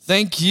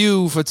Thank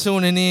you for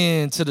tuning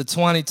in to the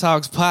Twanee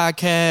Talks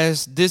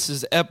podcast. This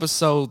is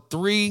episode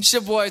 3. It's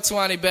your boy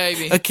Twanee,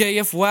 baby. A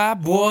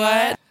KFY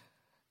boy.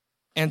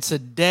 And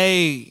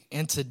today,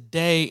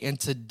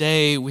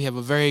 we have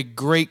a very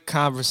great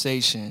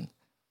conversation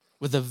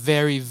with a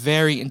very,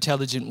 very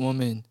intelligent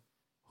woman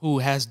who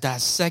has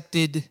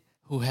dissected,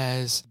 who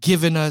has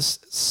given us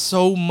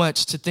so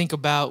much to think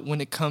about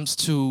when it comes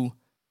to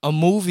a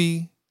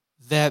movie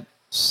that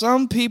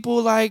some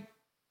people like,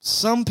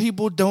 some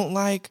people don't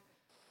like.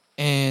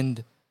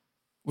 And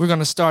we're going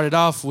to start it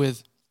off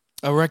with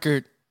a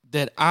record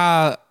that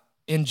I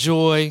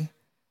enjoy.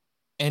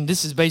 And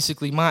this is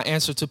basically my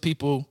answer to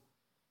people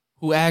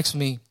who ask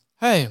me,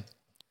 hey,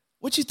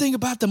 what you think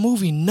about the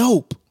movie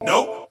Nope?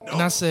 Nope.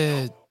 And I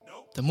said,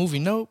 the movie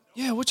Nope?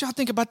 Yeah, what y'all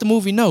think about the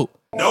movie Nope?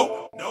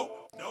 Nope.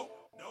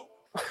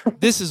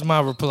 This is my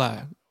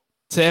reply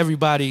to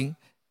everybody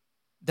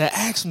that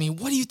asks me,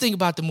 what do you think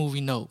about the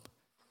movie Nope?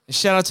 And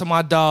shout out to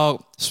my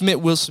dog,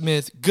 Will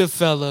Smith, good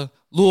fella,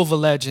 Louisville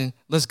legend.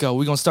 Let's go.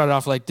 We're going to start it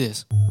off like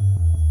this.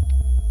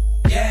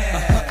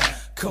 Yeah.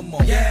 Come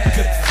on. Yeah.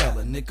 Good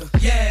fella, nigga.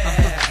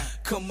 Yeah.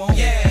 Come on.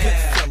 Yeah. Good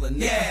fella,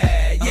 nigga.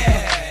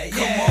 Yeah.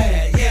 Come on.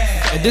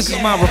 Yeah. And this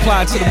is my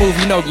reply to the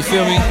movie Nope. You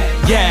feel me?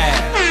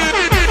 Yeah.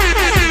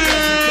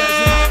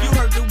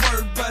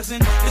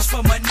 It's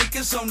for my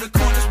niggas on the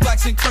corners,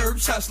 blocks and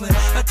curbs hustling.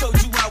 I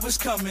told you I was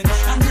coming.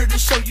 I'm here to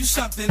show you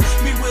something.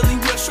 Me, Willie,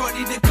 Will,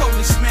 Shorty, the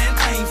coldest man.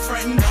 I ain't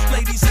frontin'.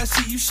 Ladies, I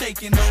see you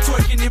shaking,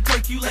 twerking and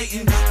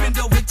percolating. Bend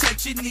over,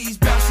 touch your knees,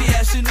 bouncy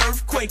ass and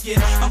earthquaking.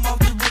 I'm off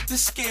the with the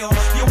scale.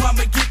 Yo,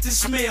 I'ma get the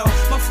smell.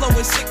 My flow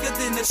is sicker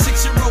than a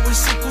 6-year-old with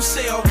sickle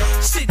cell.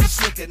 City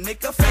slicker,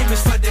 nigga,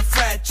 famous for the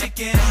fried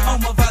chicken.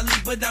 Home of Ali,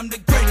 but I'm the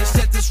greatest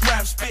at this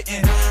rap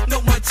spitting.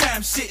 No more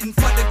time sitting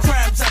for the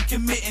crimes I'm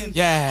committing.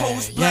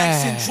 Hoes,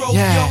 blacks, and yo,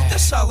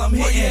 that's all I'm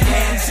hitting.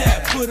 Hands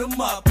up, put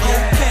them up,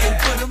 okay,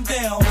 put them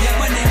down.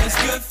 My name is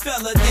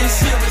Goodfella,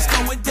 this here is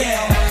going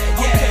down.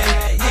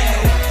 Okay,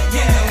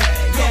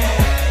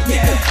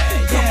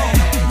 come on.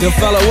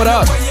 Goodfella, what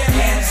up?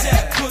 Hands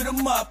up, put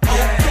them up,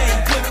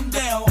 okay, put them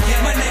down.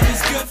 My name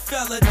is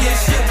Goodfella,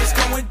 this here is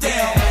going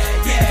down.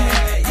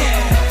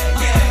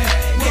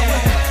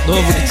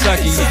 Louisville,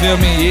 Kentucky, you feel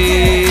me?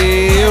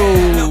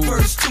 Now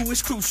verse 2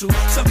 is crucial,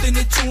 something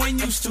that you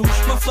ain't used to.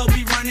 My flow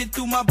be running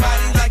through my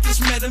body like it's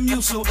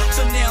Metamucil.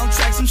 So now I'm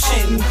tracks I'm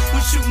shitting,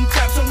 when shooting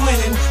cops I'm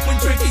winning, when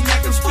drinking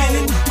yak I'm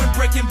spinning, when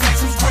breaking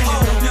backs I'm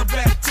grinning. Now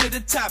back to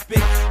the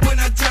topic, when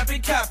I drop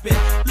it, cop it.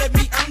 Let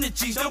me earn the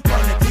G's, don't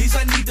burn it please,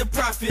 I need the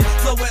profit.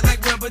 Flow it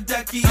like rubber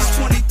duckies,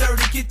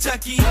 2030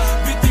 Kentucky.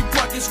 Victory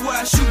Park is where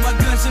I shoot my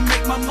guns and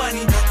make my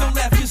money. Don't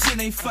laugh cause it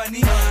ain't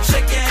funny,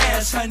 shake your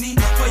ass honey,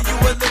 for you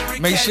a lyric.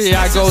 Make sure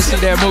y'all go see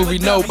that movie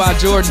Nope by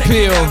Jordan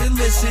Peele.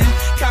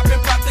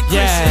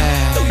 Yeah.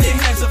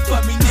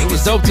 It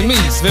was dope to me,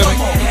 you feel me?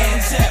 My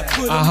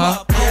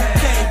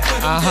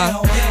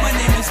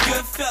name is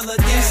Goodfella,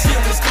 this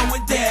here is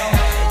going down.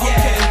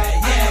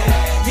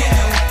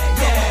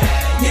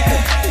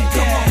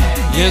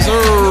 Yes,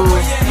 sir.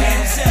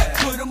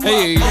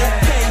 Hey.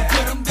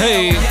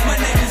 Hey. My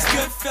name is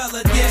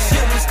Goodfella, this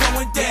here is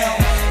going down.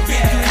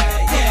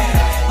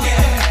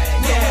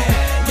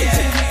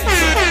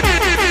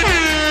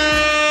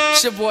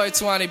 It's your boy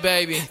Twanee,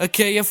 baby. A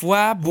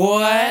KFY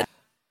boy.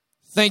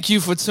 Thank you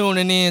for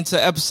tuning in to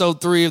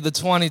episode 3 of the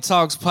Twanee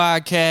Talks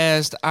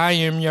podcast. I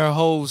am your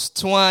host,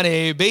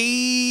 Twanee,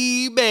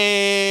 baby.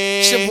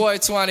 It's your boy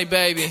Twanee,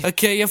 baby. A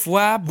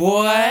KFY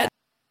boy.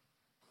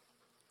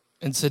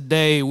 And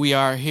today we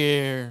are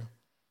here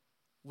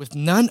with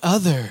none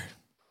other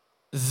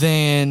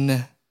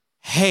than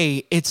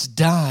Hey It's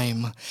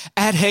Dime.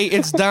 At Hey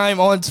It's Dime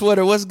on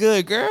Twitter. What's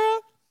good, girl?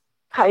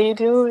 How you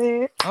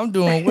doing? I'm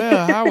doing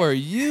well. How are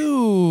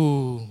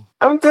you?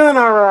 I'm doing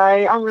all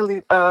right. I'm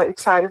really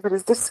excited for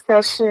this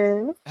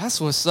discussion.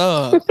 That's what's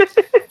up.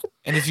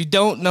 And if you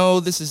don't know,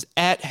 this is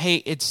at Hey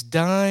It's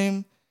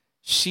Dime.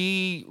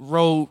 She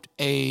wrote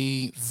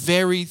a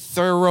very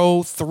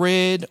thorough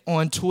thread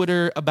on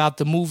Twitter about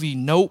the movie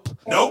Nope.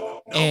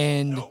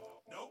 And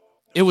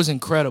it was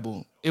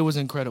incredible. It was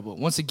incredible.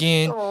 Once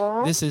again,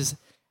 This is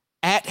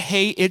at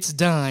Hey It's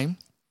Dime.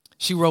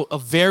 She wrote a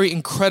very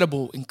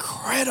incredible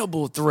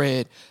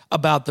thread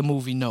about the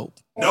movie Nope.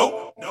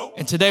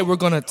 And today we're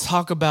going to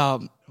talk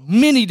about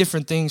many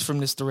different things from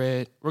this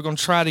thread. We're going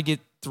to try to get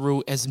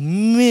through as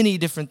many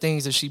different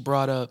things that she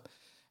brought up.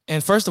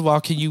 And first of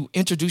all, can you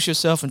introduce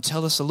yourself and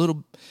tell us a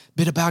little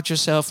bit about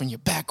yourself and your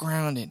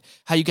background and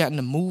how you got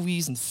into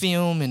movies and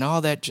film and all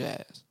that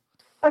jazz?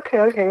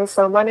 Okay.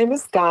 So my name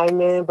is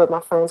Diamond, but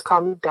my friends call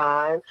me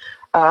Dime.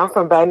 I'm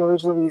from Baton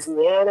Rouge,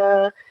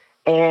 Louisiana.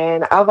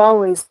 And I've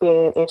always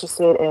been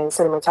interested in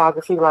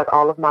cinematography like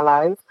all of my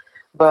life.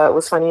 But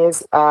what's funny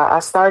is I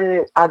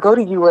go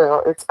to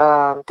UL, it's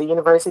the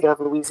University of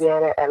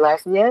Louisiana at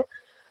Lafayette.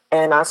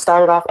 And I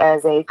started off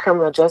as a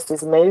criminal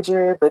justice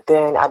major, but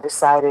then I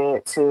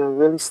decided to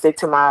really stick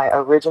to my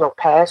original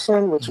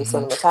passion, which was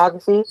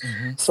cinematography.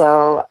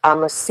 So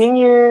I'm a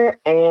senior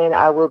and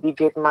I will be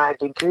getting my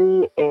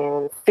degree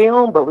in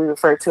film, but we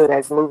refer to it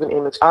as moving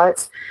image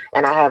arts.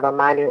 And I have a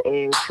minor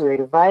in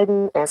creative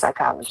writing and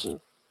psychology.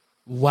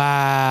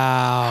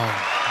 Wow.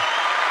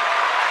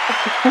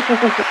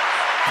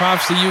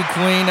 Props to you,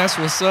 Queen. That's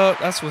what's up.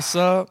 That's what's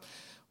up.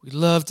 We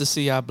love to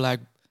see our Black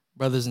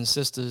brothers and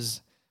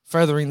sisters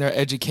furthering their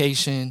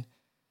education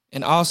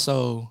and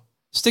also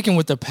sticking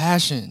with their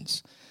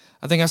passions.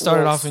 I think I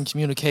started off in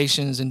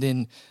communications and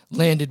then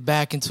landed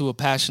back into a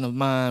passion of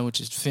mine,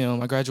 which is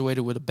film. I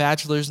graduated with a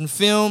bachelor's in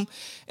film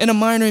and a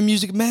minor in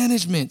music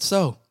management.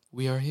 So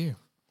we are here.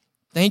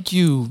 Thank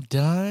you,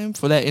 Dime,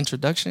 for that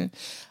introduction.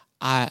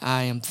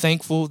 I am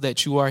thankful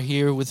that you are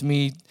here with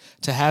me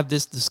to have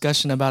this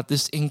discussion about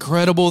this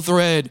incredible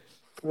thread.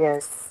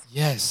 Yes.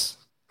 Yes.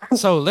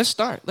 So let's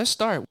start.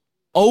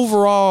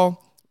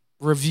 Overall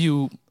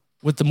review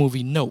with the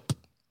movie Nope.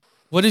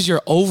 What is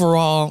your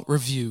overall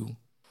review?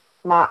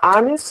 My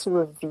honest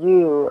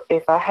review,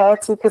 if I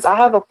had to, because I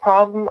have a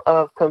problem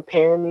of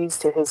comparing these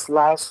to his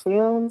last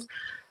films.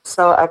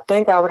 So I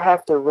think I would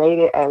have to rate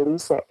it at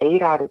least an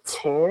 8 out of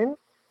 10.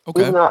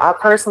 Okay. Even though I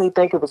personally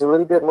think it was a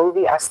really good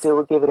movie, I still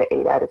would give it an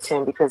 8 out of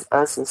 10 because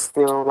Us is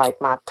still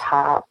like my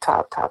top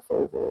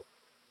favorite.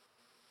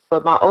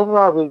 But my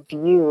overall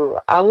review,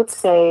 I would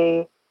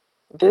say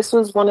this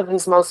was one of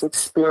his most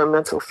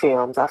experimental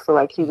films. I feel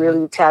like he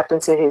really tapped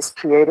into his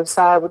creative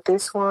side with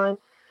this one.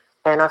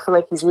 And I feel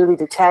like he's really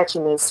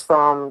detaching this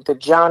from the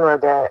genre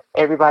that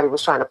everybody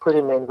was trying to put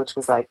him in, which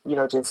was like,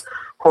 just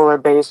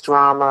horror-based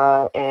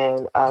drama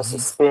and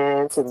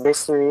suspense and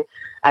mystery.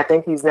 I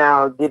think he's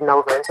now getting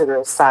over into the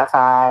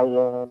sci-fi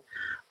and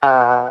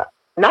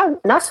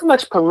not so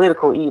much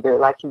political either,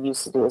 like he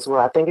used to do as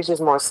well. I think it's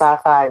just more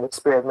sci-fi and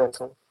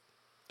experimental.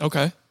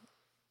 Okay.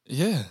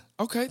 Yeah.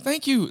 Okay.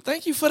 Thank you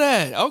for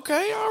that.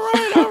 Okay.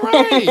 All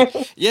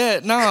right.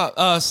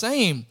 Yeah.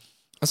 Same.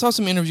 I saw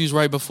some interviews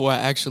right before I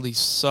actually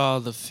saw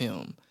the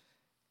film,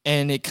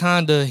 and it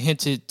kind of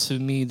hinted to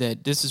me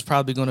that this is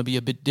probably going to be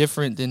a bit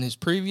different than his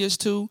previous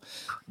two,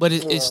 but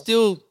it's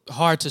still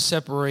hard to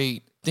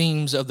separate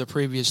themes of the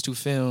previous two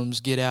films,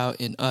 Get Out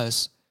and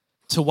Us,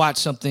 to watch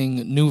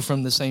something new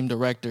from the same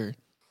director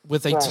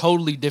with a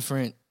totally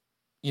different,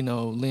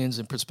 lens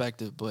and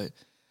perspective. But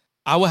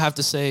I would have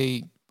to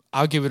say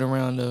I'll give it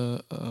around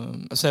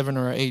a 7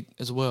 or an 8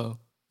 as well.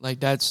 Like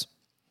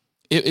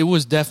it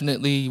was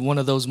definitely one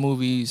of those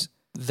movies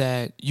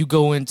that you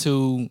go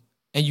into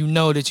and you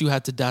know that you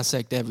have to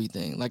dissect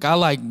everything. Like I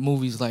like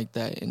movies like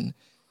that. And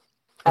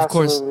of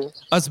course,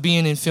 us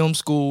being in film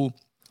school,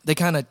 they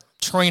kind of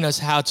train us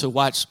how to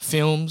watch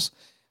films.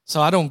 So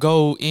I don't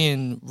go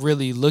in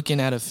really looking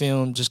at a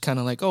film just kind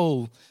of like,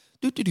 oh,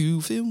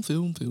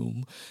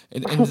 film.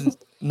 And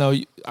no,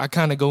 I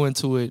kind of go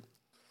into it,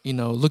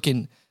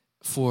 looking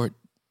for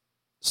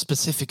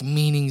specific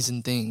meanings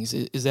and things.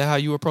 Is that how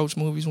you approach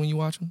movies when you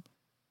watch them?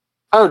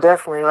 Oh,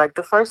 definitely. Like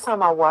the first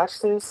time I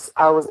watched this,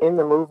 I was in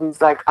the movies.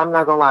 Like, I'm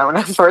not gonna lie, when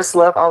I first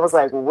left, I was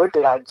like, what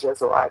did I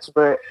just watch?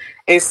 But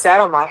it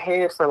sat on my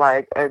head for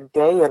like a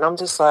day, and I'm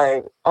just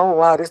like, oh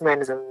wow, this man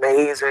is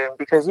amazing.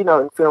 Because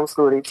in film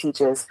school they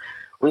teach us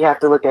we have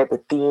to look at the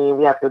theme,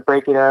 we have to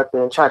break it up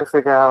and try to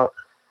figure out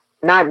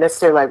not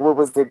necessarily like what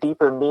was the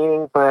deeper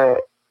meaning,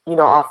 but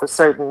off of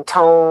certain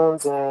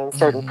tones and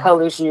certain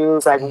colors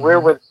used, like where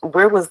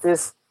was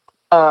this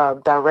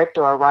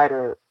director or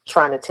writer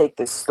trying to take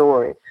this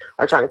story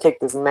or trying to take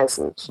this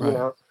message,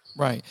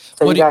 Right.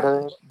 So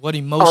what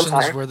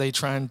emotions were they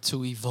trying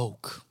to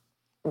evoke?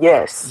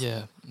 Yes.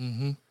 Yeah.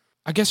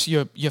 I guess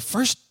your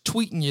first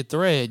tweet in your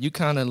thread, you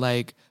kind of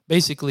like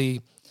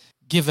basically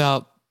give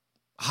out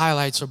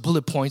highlights or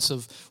bullet points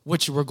of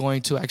what you were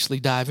going to actually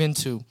dive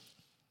into.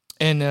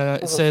 And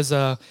it says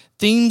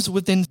themes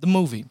within the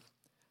movie: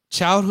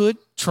 childhood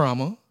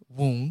trauma,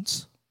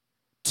 wounds;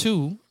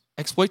 2,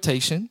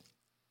 exploitation;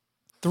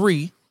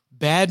 3,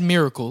 bad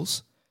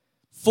miracles;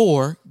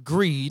 4,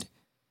 greed;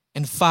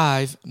 and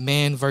 5,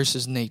 man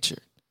versus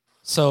nature.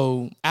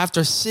 So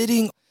after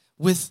sitting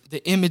with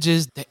the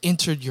images that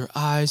entered your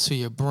eyes to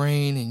your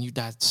brain and you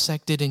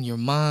dissected in your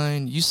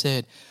mind, you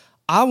said,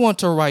 I want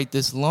to write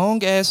this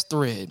long ass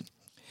thread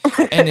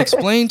and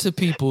explain to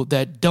people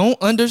that don't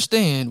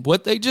understand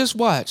what they just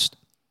watched,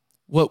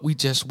 what we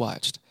just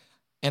watched.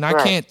 And I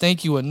can't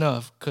thank you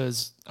enough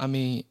because,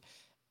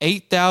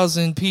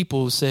 8,000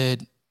 people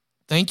said,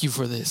 thank you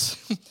for this.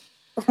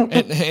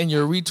 and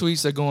your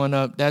retweets are going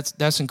up.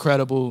 That's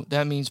incredible.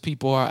 That means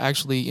people are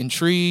actually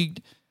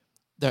intrigued.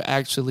 They're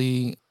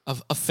actually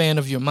a fan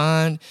of your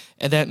mind.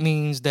 And that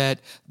means that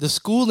the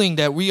schooling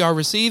that we are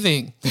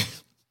receiving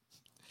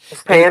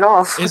it's paying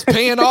off. It's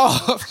paying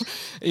off.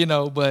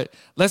 But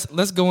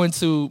let's go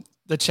into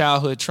the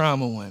childhood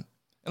trauma one.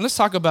 And let's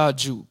talk about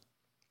Juke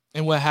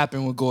and what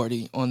happened with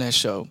Gordy on that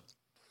show.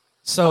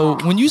 So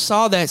when you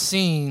saw that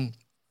scene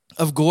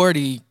of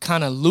Gordy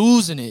kind of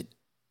losing it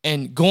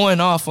and going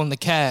off on the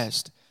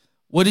cast,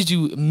 what was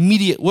your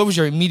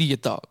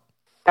immediate thought?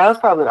 That was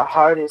probably the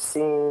hardest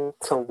scene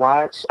to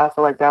watch. I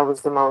feel like that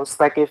was the most,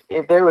 like,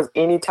 if there was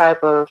any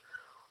type of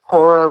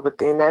horror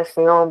within that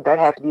film, that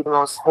had to be the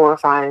most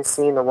horrifying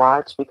scene to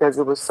watch because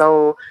it was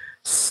so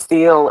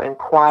still and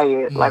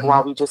quiet, like Mm-hmm.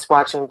 while we just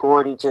watching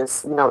Gordy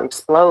just,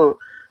 explode.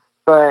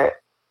 But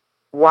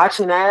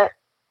watching that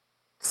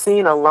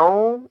scene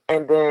alone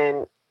and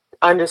then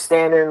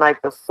understanding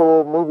like the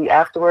full movie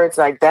afterwards,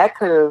 like that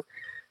could have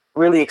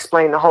really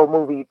explained the whole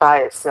movie by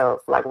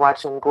itself, like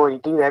watching Gordy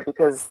do that,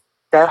 because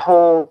that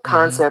whole Mm-hmm.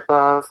 concept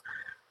of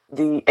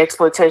the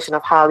exploitation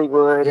of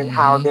Hollywood and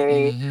how Mm-hmm.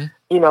 they,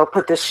 Mm-hmm.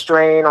 put the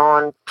strain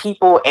on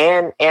people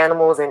and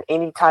animals and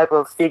any type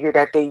of figure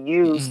that they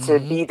use to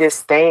Mm-hmm. be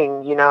this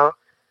thing.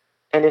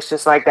 And it's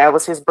just like that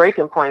was his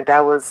breaking point.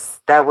 That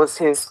was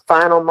his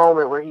final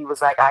moment where he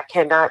was like, I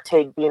cannot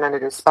take being under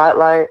the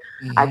spotlight.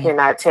 I Mm-hmm.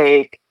 cannot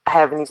take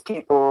having these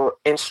people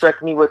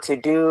instruct me what to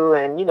do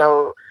and,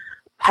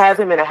 have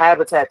him in a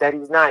habitat that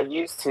he's not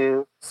used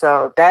to.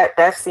 So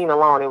that scene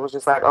alone, it was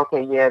just like,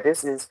 okay, yeah,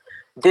 this is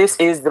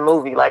the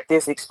movie. Like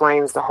this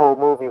explains the whole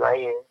movie right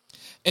here.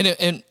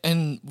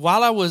 And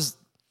while I was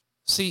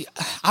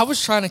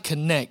trying to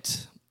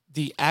connect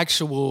the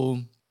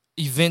actual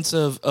events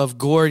of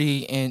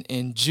Gordy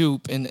and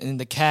Jupe and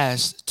the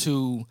cast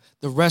to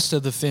the rest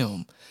of the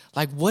film.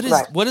 Like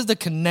Right. what is the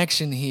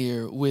connection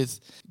here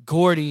with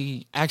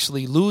Gordy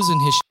actually losing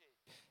his shit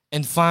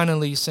and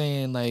finally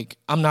saying like,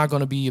 I'm not going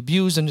to be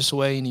abused in this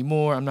way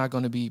anymore. I'm not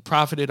going to be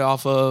profited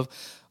off of.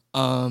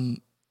 Um,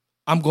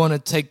 I'm going to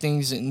take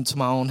things into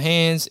my own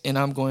hands and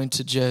I'm going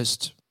to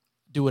just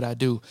do what I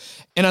do.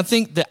 And I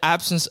think the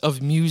absence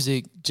of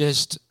music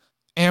just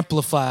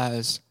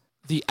amplifies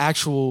the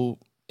actual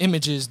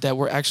images that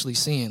we're actually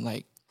seeing.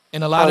 Like,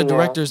 and a lot Oh of yeah.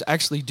 directors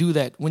actually do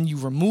that. When you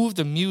remove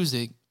the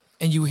music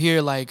and you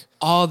hear like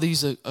all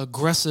these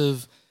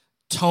aggressive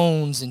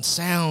tones and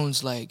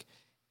sounds, like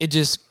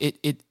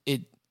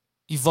it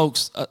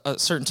evokes a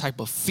certain type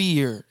of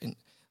fear and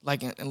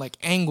like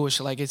anguish.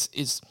 Like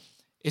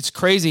it's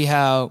crazy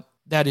how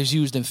that is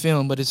used in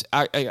film, but it's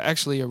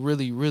actually a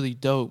really, really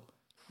dope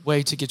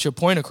way to get your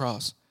point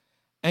across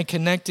and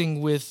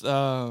connecting with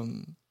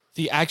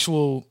the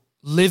actual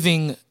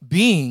living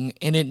being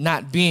and it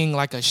not being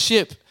like a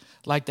ship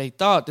like they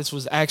thought. This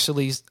was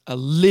actually a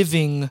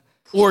living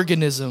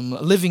organism,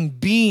 a living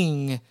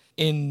being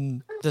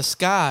in the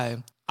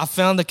sky. I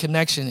found the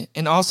connection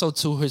and also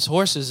to his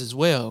horses as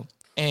well.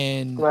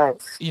 And, Right.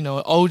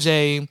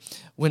 OJ,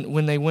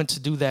 when they went to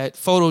do that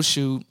photo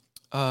shoot,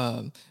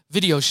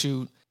 video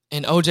shoot,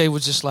 and OJ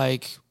was just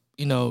like,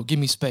 give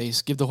me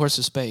space, give the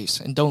horses space,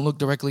 and don't look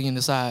directly in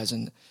his eyes,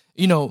 and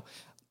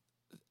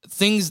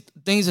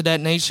things of that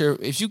nature.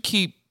 If you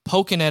keep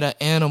poking at an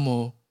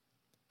animal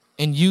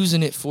and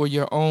using it for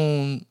your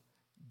own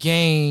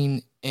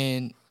gain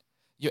and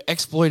you're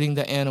exploiting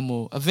the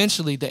animal,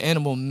 eventually the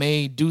animal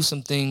may do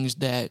some things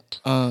that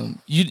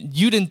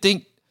you didn't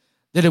think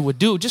that it would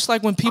do. Just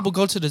like when people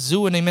go to the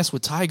zoo and they mess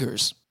with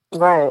tigers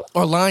Right.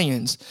 or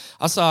lions.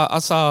 I saw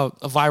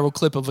a viral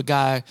clip of a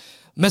guy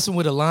messing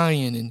with a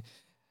lion and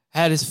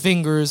had his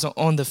fingers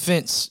on the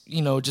fence,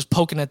 just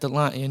poking at the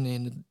lion,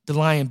 and the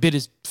lion bit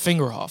his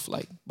finger off.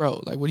 Like,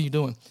 bro, like, what are you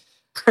doing?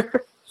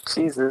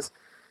 Jesus.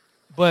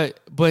 But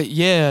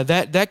yeah,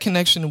 that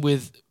connection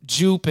with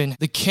Jupe and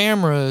the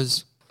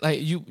cameras, like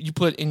you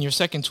put in your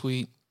second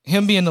tweet,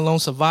 him being the lone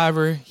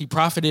survivor, he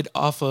profited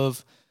off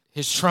of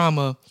his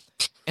trauma.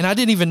 And I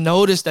didn't even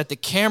notice that the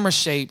camera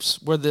shapes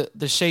were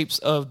the shapes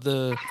of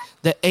the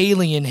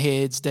alien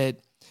heads that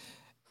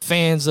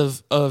fans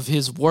of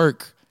his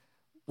work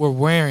were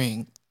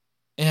wearing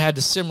and had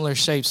the similar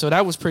shape. So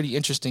that was pretty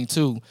interesting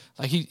too.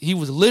 Like he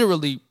was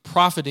literally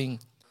profiting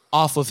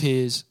off of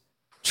his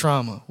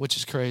trauma, which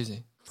is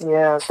crazy.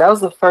 Yeah, that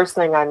was the first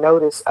thing I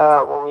noticed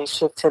when we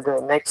shift to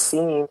the next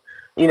scene,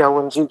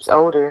 when Jupe's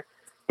older,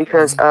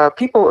 because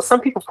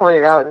some people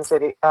pointed out and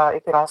said it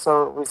could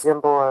also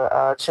resemble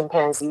a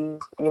chimpanzee,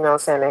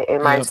 saying that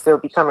it might Yep. still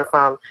be coming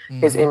from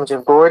his Mhm. image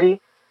of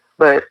Gordy.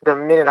 But the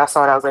minute I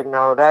saw it, I was like,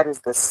 no, that is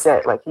the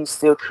set. Like, he's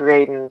still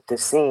creating the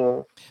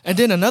scene. And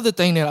then another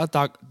thing that I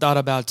thought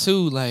about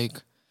too,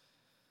 like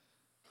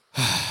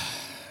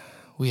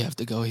we have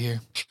to go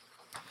here.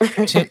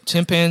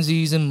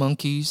 Chimpanzees and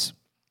monkeys,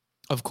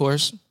 of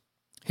course.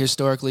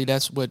 Historically,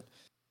 that's what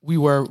we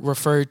were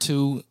referred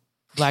to.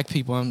 Black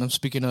people, I'm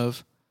speaking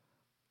of,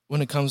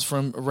 when it comes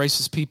from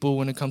racist people,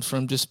 when it comes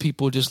from just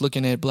people just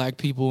looking at black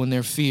people and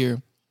their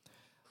fear.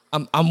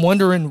 I'm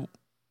wondering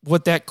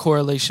what that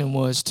correlation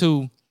was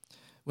too.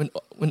 When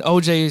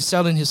OJ is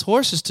selling his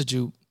horses to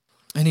Jupe,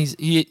 and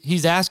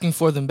he's asking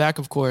for them back,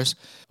 of course.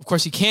 Of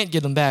course, he can't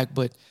get them back,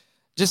 but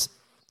just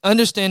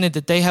understanding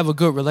that they have a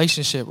good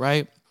relationship,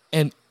 right?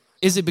 And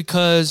is it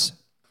because,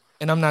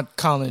 and I'm not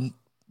calling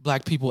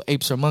black people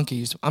apes or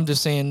monkeys. I'm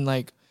just saying,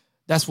 like,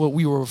 that's what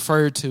we were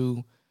referred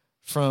to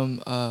from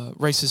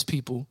racist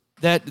people.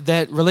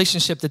 That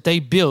relationship that they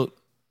built,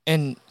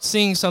 and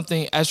seeing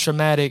something as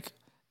traumatic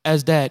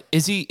as that,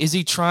 is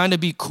he trying to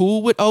be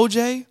cool with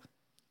OJ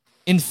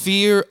in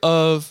fear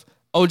of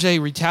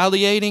OJ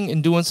retaliating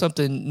and doing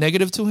something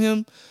negative to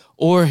him?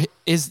 or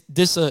is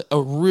this a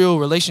real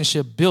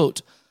relationship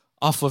built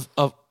off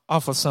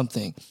of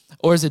something,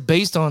 or is it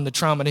based on the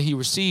trauma that he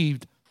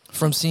received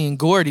from seeing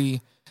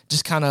Gordy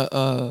just kind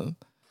of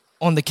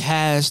on the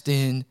cast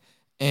and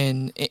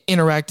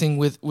interacting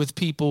with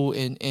people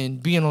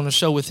and being on the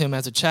show with him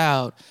as a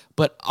child,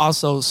 but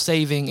also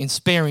saving and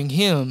sparing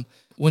him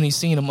when he's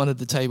seen him under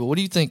the table. What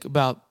do you think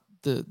about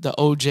the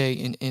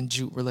OJ and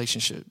Jupe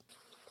relationship?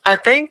 I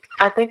think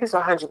it's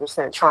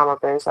 100% trauma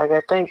based. Like,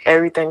 I think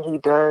everything he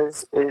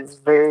does is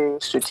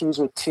very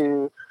strategic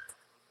to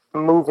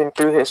moving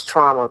through his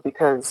trauma,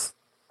 because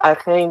I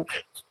think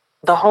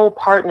the whole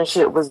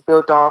partnership was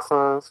built off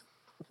of,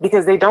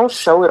 because they don't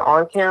show it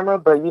on camera,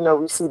 but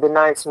we see the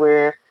nights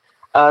where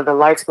the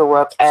lights go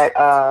up at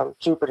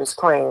Jupiter's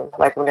claim,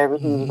 like whenever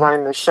he's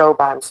running the show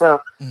by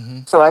himself.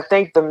 So I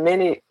think the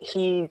minute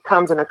he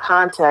comes into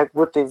contact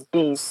with this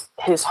beast,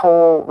 his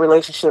whole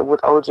relationship with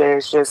OJ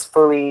is just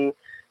fully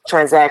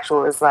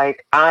transactional. It's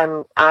like,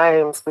 I'm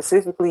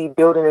specifically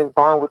building this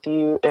bond with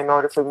you in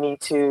order for me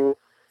to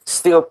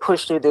still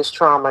push through this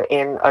trauma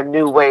in a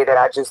new way that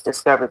I just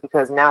discovered,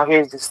 because now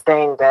here's this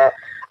thing that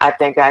I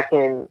think I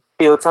can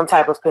build some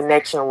type of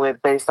connection with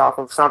based off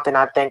of something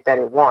I think that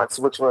it wants,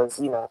 which was,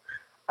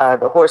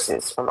 the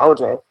horses from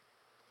OJ.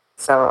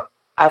 So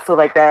I feel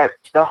like that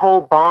the whole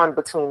bond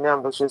between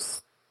them was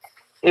just,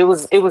 it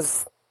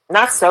was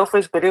not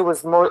selfish, but it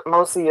was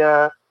mostly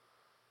a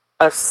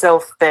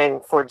self thing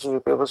for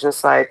Jupe. It was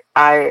just like,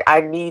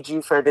 I need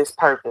you for this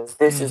purpose.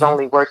 This is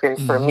only working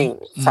for me,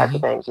 type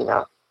of thing,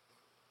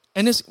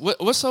 And it's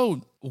what's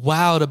so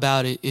wild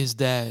about it is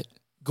that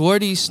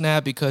Gordy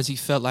snapped because he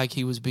felt like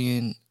he was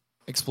being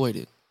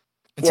exploited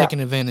and taken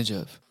advantage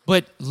of.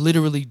 But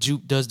literally,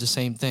 Jupe does the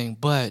same thing.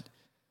 But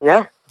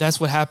that's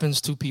what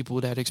happens to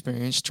people that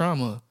experience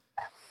trauma.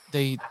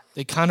 They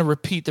kind of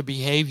repeat the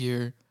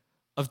behavior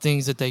of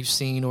things that they've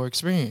seen or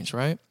experienced,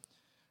 right?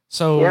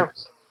 So,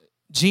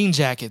 Jean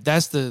Jacket,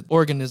 that's the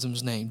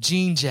organism's name,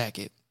 Jean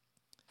Jacket.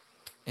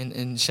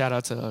 And shout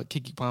out to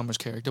Kiki Palmer's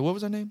character. What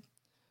was her name?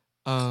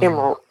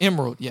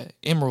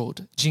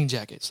 Emerald, Jean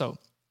Jacket. So,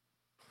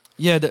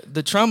 yeah,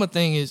 the trauma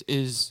thing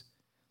is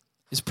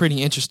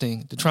pretty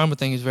interesting. The trauma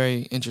thing is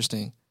very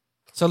interesting.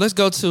 So let's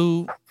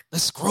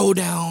scroll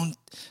down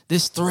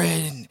this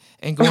thread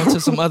and go into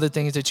some other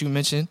things that you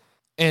mentioned.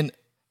 And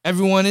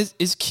everyone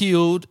is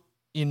killed,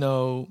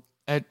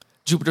 at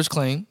Jupiter's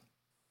claim.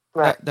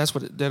 Right. That's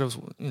what that was.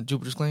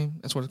 Jupiter's claim.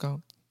 That's what it's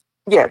called.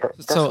 Yeah.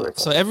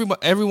 So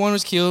everyone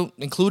was killed,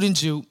 including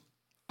Jupe.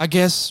 I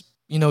guess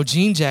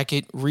Jean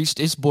Jacket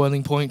reached its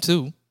boiling point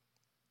too.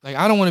 Like,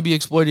 I don't want to be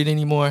exploited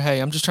anymore. Hey,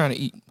 I'm just trying to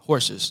eat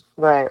horses.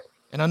 Right.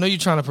 And I know you're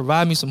trying to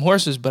provide me some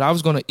horses, but I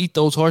was going to eat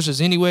those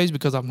horses anyways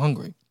because I'm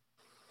hungry.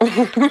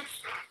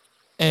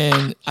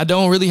 And I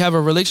don't really have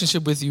a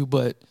relationship with you,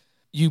 but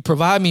you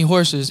provide me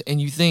horses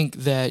and you think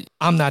that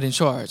I'm not in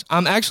charge.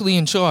 I'm actually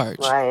in charge.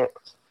 Right.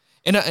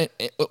 And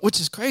which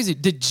is crazy.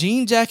 Did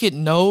Jean Jacket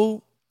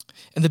know,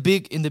 in the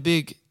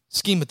big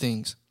scheme of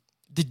things,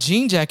 did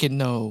Jean Jacket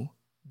know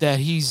that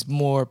he's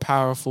more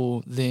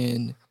powerful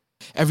than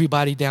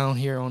everybody down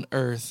here on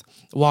Earth,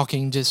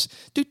 walking just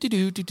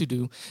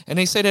do? And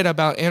they say that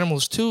about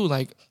animals too.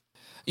 Like,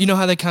 you know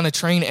how they kind of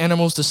train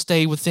animals to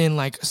stay within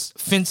like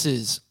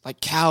fences, like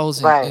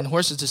cows and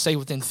horses to stay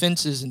within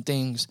fences and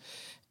things,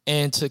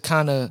 and to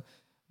kind of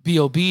be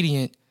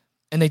obedient.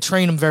 And they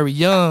train them very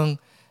young.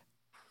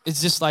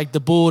 It's just like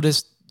the bull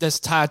that's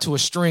tied to a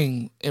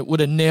string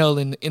with a nail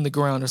in the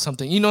ground or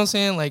something. You know what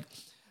I'm saying?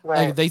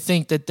 Like they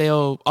think that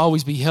they'll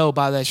always be held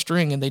by that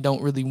string, and they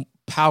don't really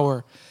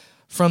power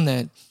from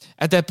that.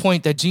 At that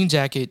point, that Jean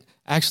Jacket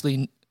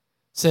actually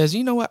says,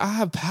 "You know what? I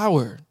have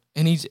power,"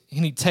 and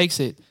he takes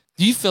it.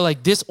 Do you feel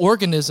like this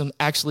organism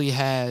actually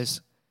has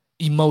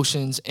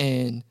emotions,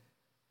 and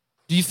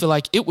do you feel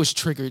like it was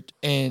triggered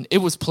and it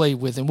was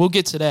played with? And we'll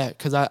get to that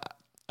because I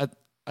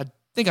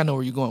think I know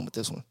where you're going with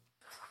this one.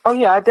 Oh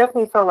yeah, I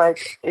definitely felt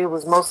like it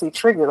was mostly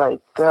triggered. Like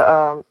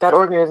that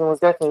organism was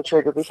definitely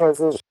triggered because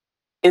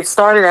it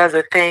started as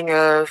a thing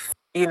of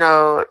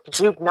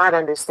Jupe not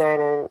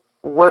understanding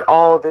what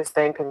all this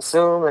thing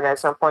consumed, and at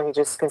some point he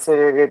just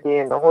considered it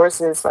being the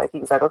horses. Like,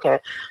 he's like, okay,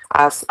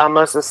 I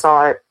must have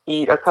saw it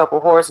eat a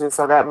couple horses,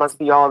 so that must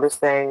be all this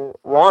thing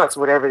wants,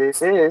 whatever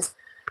this is.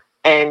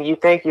 And you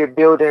think you're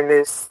building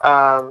this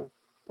bond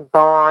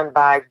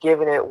by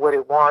giving it what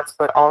it wants,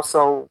 but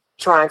also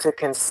trying to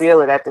conceal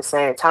it at the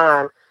same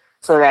time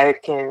so that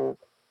it can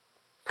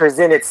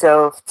present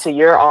itself to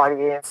your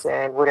audience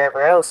and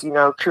whatever else,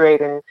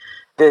 creating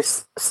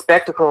this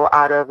spectacle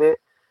out of it.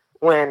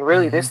 When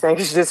really this thing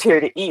is just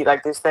here to eat.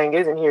 Like, this thing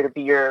isn't here to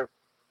be your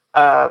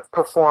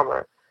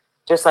performer.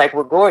 Just like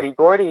with Gordy.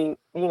 Gordy,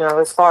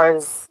 as far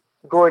as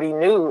Gordy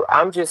knew,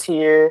 I'm just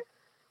here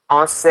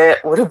on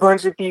set with a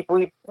bunch of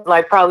people,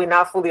 like, probably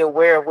not fully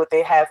aware of what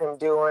they have him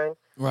doing,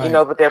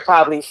 but they're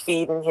probably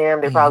feeding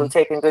him. They're probably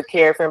taking good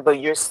care of him, but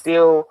you're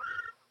still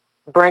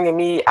bringing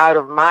me out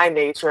of my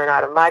nature and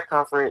out of my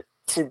comfort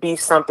to be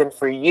something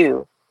for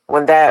you,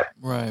 when that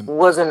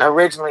wasn't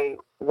originally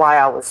why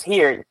I was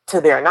here, to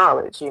their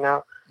knowledge,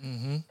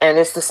 And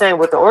it's the same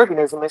with the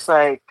organism. It's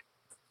like,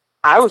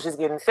 I was just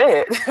getting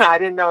fed. I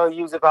didn't know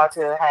you was about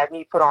to have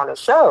me put on a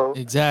show.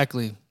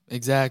 Exactly.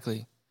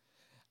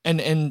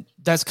 And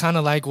that's kind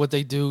of like what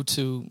they do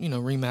to,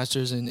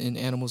 remasters in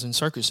animals in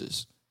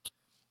circuses.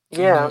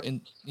 Yeah.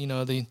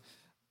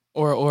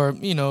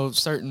 Or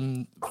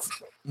certain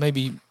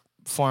maybe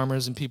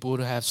farmers and people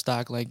to have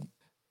stock, like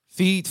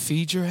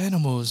feed your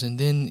animals, and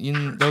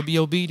then they'll be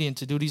obedient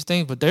to do these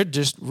things, but they're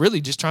just really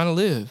just trying to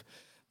live.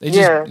 They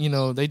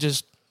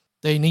just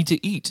they need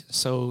to eat,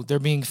 so they're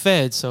being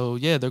fed. So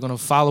yeah, they're gonna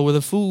follow where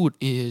the food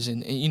is,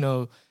 and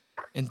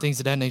things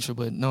of that nature.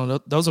 But no,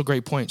 those are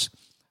great points.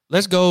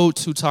 Let's go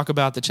to talk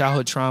about the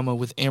childhood trauma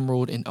with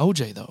Emerald and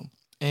OJ though,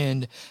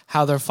 and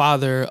how their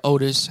father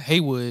Otis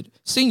Haywood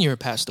Sr.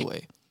 passed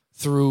away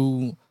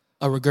through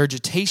a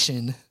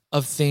regurgitation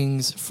of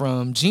things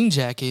from Jean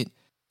Jacket,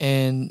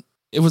 and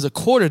it was a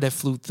quarter that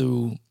flew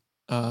through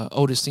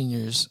Otis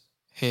Sr.'s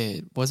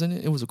head, wasn't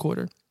it? It was a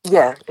quarter?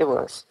 Yeah, it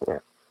was. Yeah.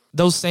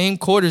 Those same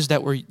quarters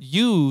that were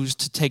used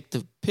to take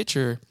the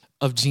picture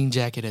of Jean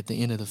Jacket at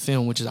the end of the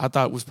film, which I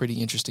thought was pretty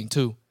interesting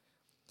too.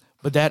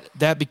 But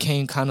that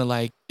became kind of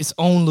like its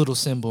own little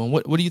symbol. And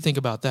what do you think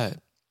about that?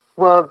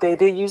 Well, they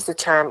did use the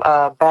term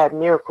bad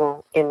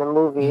miracle in the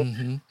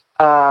movie,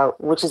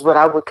 which is what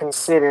I would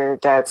consider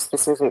that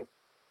specific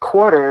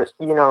quarter,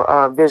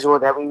 visual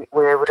that we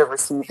were able to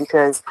receive,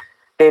 because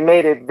they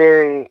made it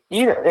very,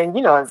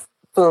 as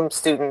film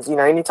students,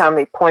 anytime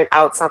they point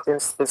out something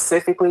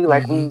specifically,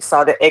 like we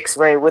saw the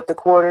X-ray with the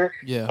quarter,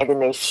 and then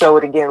they show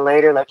it again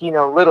later, like,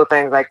 little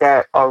things like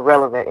that are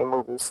relevant in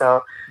movies.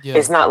 So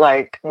it's not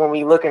like when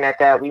we looking at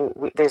that, we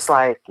there's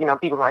like,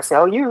 people might say,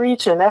 oh, you're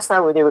reaching, that's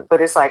not what they would, but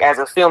it's like, as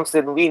a film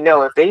student, we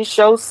know if they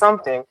show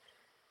something,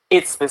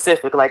 it's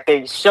specific, like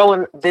they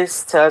showing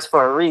this to us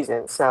for a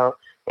reason. So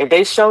if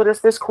they showed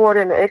us this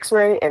quarter in the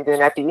X-ray, and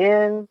then at the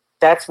end,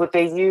 that's what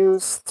they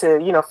used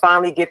to,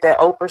 finally get that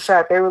Oprah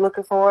shot they were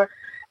looking for,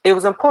 it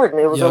was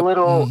important. It was a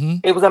little,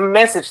 it was a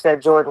message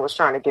that Jordan was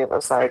trying to give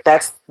us. Like,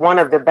 that's one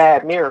of the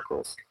bad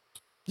miracles.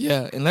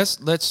 Yeah, and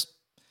let's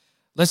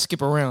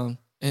skip around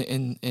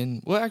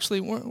and well,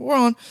 actually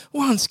we're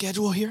on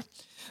schedule here.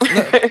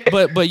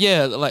 but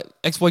yeah, like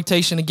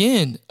exploitation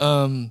again,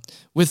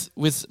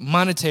 with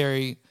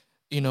monetary,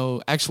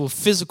 actual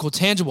physical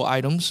tangible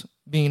items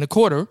being a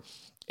quarter,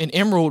 and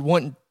Emerald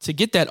wanting to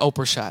get that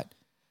Oprah shot,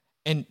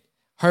 and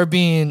her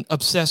being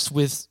obsessed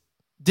with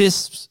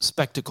this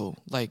spectacle,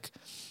 like.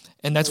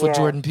 And that's what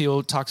Jordan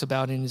Peele talks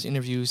about in his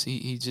interviews.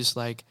 He just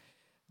like,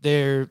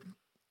 the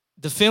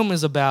film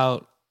is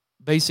about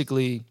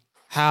basically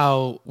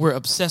how we're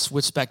obsessed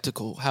with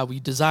spectacle, how we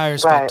desire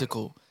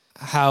spectacle,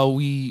 how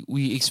we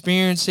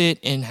experience it,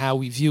 and how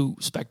we view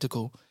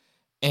spectacle.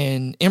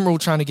 And Emerald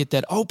trying to get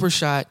that Oprah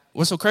shot,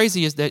 what's so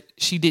crazy is that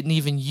she didn't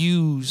even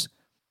use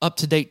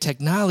up-to-date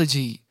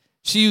technology.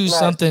 She used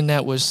something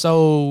that was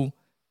so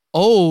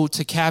old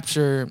to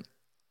capture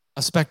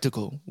a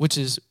spectacle, which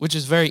is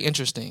very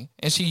interesting.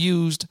 And she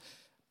used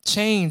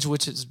change,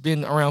 which has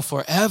been around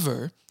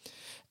forever,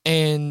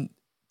 and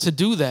to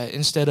do that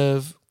instead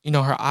of her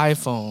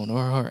iPhone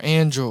or her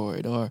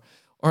Android or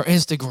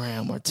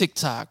Instagram or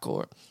TikTok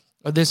or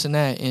this and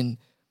that. And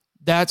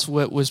that's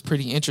what was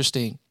pretty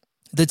interesting.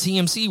 The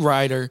TMC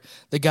writer,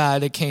 the guy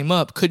that came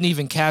up, couldn't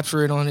even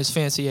capture it on his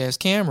fancy ass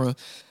camera,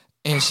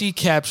 and she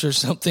captured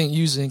something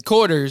using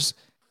quarters.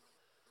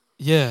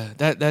 Yeah,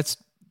 that's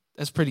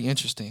pretty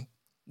interesting.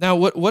 Now,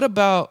 what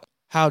about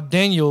how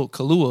Daniel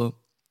Kaluuya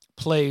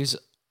plays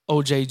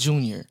OJ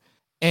Jr.?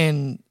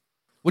 And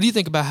what do you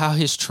think about how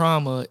his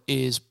trauma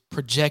is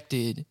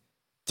projected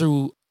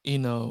through,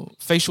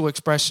 facial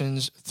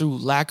expressions, through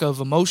lack of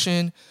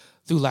emotion,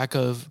 through lack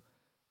of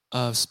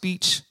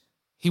speech?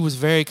 He was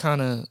very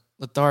kind of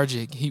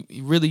lethargic. He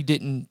really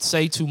didn't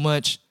say too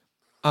much.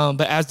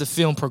 But as the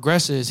film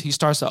progresses, he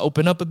starts to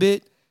open up a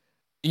bit,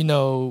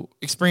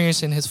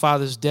 experiencing his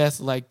father's death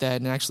like that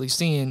and actually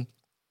seeing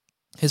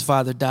his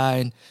father die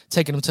and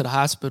taking him to the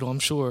hospital. I'm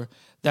sure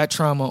that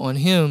trauma on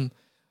him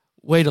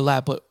weighed a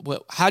lot. But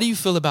how do you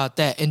feel about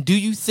that? And do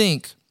you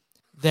think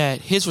that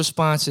his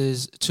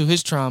responses to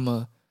his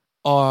trauma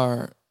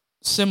are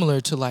similar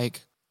to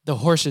like the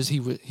horses he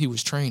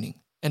was training?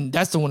 And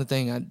that's the one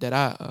thing that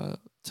I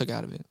took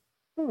out of it.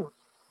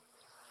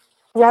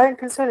 Yeah, I didn't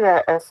consider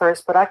that at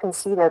first, but I can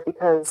see that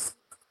because,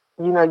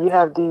 you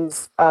have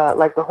these,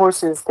 like the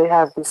horses, they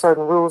have these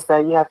certain rules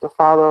that you have to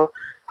follow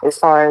as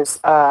far as,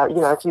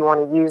 if you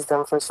want to use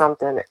them for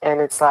something.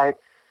 And it's like,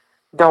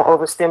 don't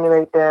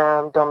overstimulate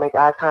them, don't make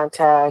eye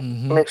contact,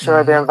 make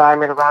sure the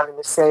environment around them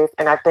is safe.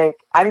 And I think,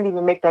 I didn't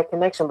even make that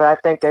connection, but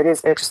I think that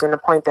is interesting to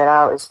point that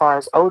out as far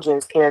as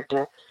OJ's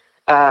character,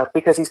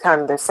 because he's kind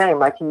of the same.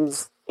 Like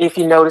if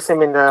you notice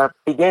him in the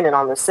beginning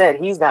on the set,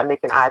 he's not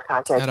making eye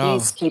contact.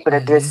 He's keeping a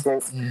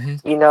distance.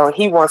 He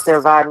wants the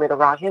environment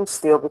around him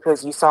still,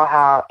 because you saw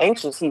how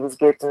anxious he was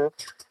getting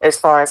as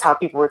far as how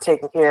people were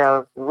taking care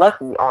of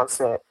Lucky on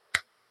set.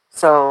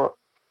 So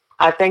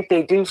I think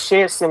they do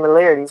share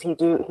similarities.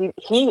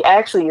 He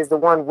actually is the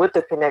one with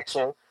the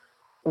connection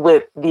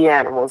with the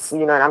animals,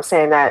 and I'm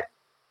saying that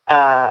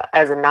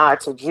as a nod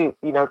to Juke,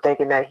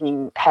 thinking that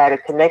he had a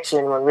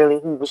connection when really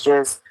he was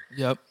just,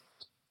 Yep.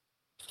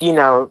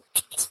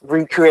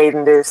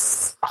 Recreating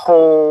this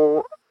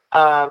whole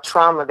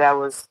trauma that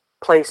was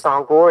placed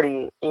on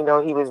Gordy. He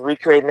was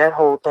recreating that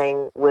whole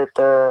thing with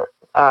the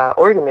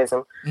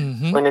organism,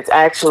 when it's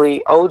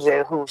actually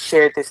OJ who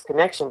shared this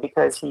connection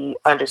because he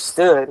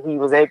understood. He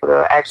was able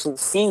to actually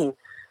see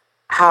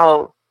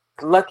how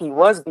Lucky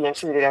was being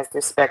treated as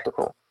this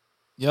spectacle.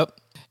 Yep.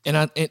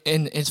 And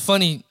it's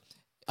funny,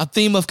 a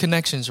theme of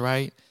connections,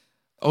 right?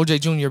 OJ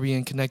Jr.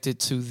 being connected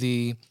to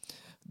the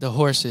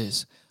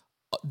horses.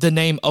 The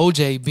name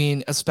OJ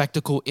being a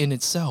spectacle in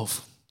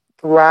itself.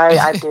 Right.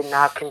 I did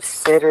not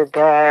consider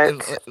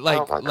that.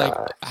 Like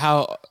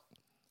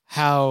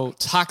how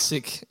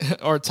toxic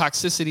or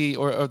toxicity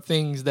or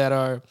things that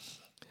are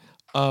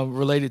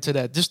related to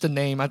that. Just the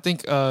name. I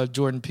think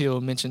Jordan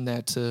Peele mentioned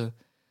that to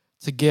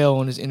Gail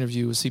on his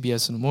interview with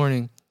CBS in the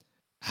Morning.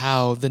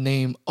 How the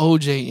name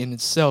OJ in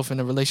itself and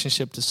the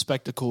relationship to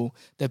spectacle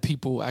that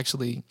people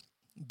actually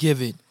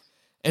give it.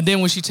 And then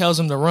when she tells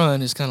him to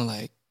run, it's kind of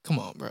like, come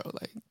on, bro.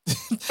 Like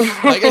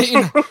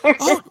run,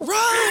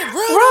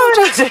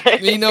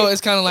 OJ.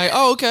 It's kind of like,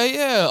 oh, okay,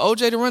 yeah,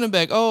 OJ the running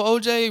back. Oh,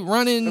 OJ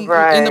running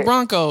in the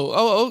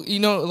Bronco.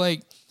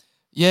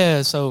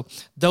 Yeah. So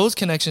those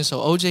connections. So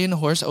OJ and the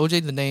horse,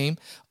 OJ the name,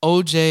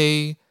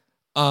 OJ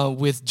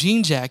with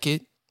Jean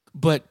Jacket.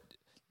 But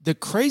the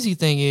crazy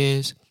thing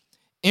is,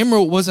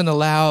 Emerald wasn't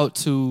allowed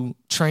to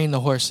train the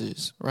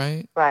horses,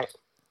 right? Right.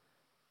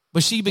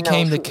 But she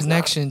became the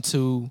connection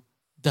to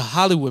the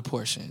Hollywood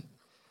portion.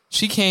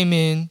 She came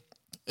in,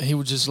 and he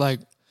was just like,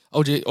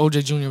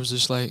 OJ Jr. was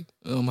just like,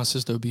 oh, my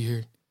sister will be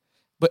here.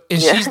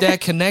 She's that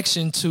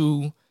connection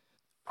to,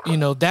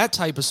 that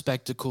type of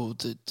spectacle,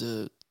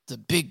 the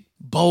big,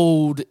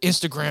 bold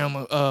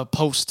Instagram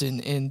post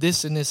and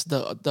this,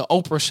 the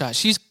Oprah shot.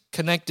 She's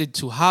connected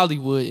to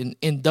Hollywood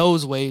in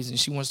those ways, and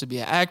she wants to be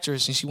an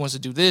actress, and she wants to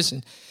do this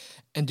and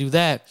do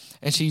that.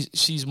 And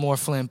she's more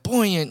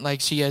flamboyant,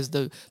 like she has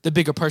the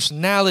bigger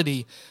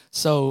personality.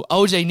 So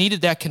OJ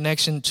needed that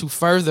connection to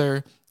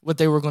further what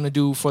they were going to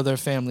do for their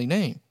family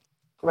name.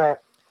 Right.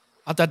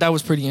 I thought that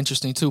was pretty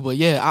interesting too. But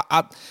yeah,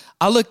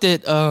 I looked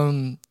at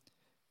Daniel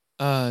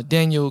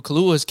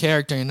Kaluuya's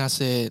character and I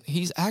said,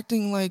 he's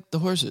acting like the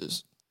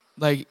horses.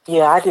 Like,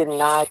 yeah, I did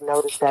not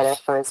notice that at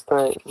first,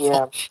 but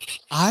yeah.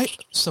 I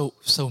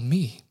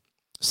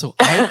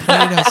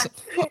pointed out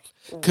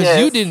because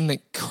you did an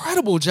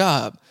incredible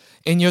job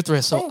in your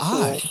thread. So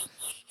I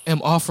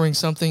am offering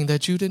something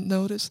that you didn't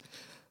notice.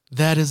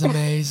 That is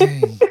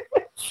amazing.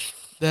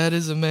 That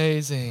is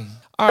amazing.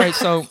 All right,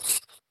 so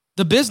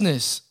the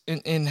business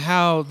and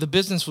how the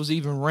business was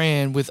even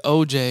ran with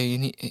OJ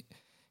and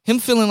him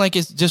feeling like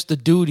it's just a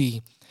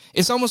duty.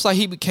 It's almost like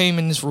he became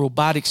in this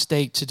robotic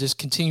state to just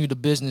continue the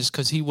business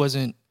because he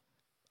wasn't,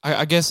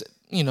 I guess,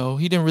 he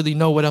didn't really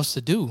know what else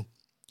to do.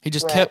 He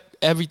just kept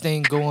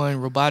everything going,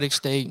 robotic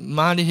state,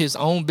 minded his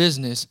own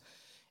business.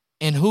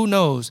 And who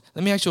knows?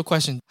 Let me ask you a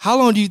question. How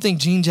long do you think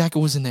Jean Jacket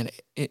was in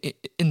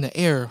the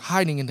air,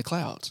 hiding in the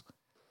clouds?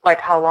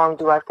 Like, how long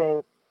do I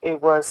think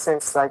it was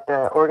since, like,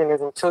 the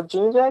organism took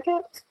Jean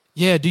Jacket?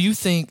 Yeah, do you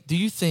think...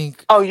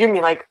 Oh, you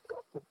mean, like,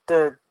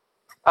 the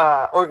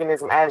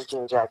organism as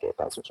Jean Jacket?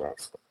 That's what you're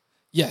asking.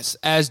 Yes,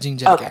 as Jean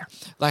Jacket. Okay.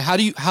 Like,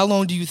 how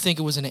long do you think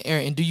it was in the air?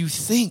 And do you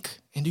think,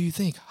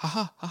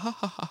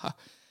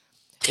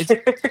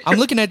 I'm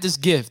looking at this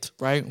gift,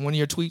 right? One of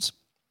your tweets,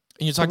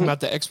 and you're talking about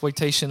the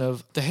exploitation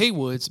of the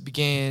Haywoods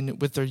began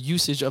with their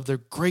usage of their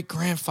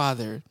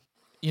great-grandfather,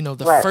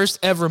 the first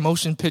ever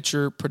motion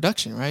picture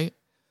production, right?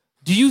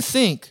 Do you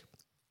think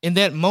in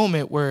that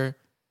moment where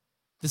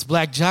this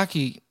black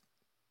jockey,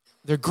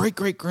 their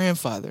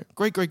great-great-grandfather,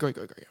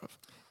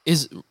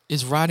 is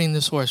riding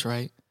this horse,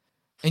 right?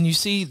 And you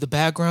see the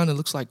background, it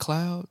looks like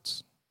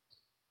clouds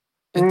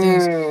and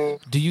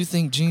things. Do you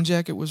think Jean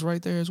Jacket was right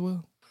there as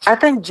well? I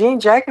think Jean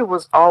Jacket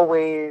was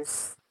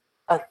always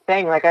a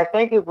thing. Like, I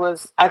think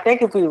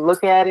if we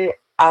look at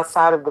it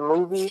outside of the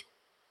movie,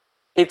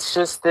 it's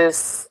just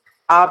this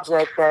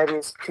object that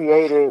is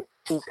created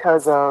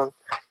because of,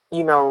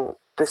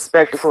 the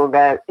spectacle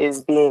that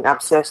is being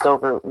obsessed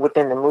over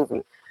within the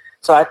movie.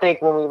 So I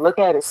think when we look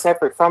at it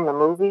separate from the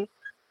movie,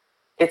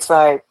 it's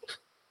like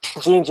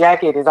Jean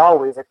Jacket is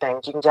always a thing.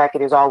 Jean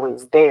Jacket is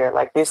always there.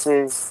 Like, this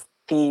is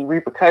the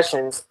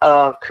repercussions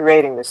of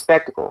creating the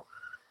spectacle.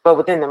 But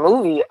within the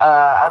movie,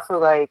 I feel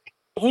like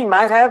he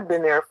might have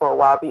been there for a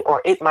while,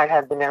 or it might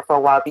have been there for a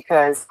while,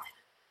 because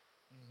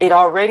it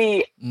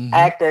already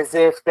acted as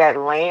if that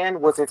land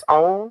was its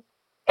own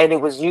and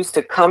it was used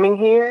to coming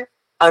here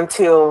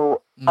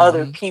until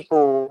other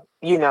people,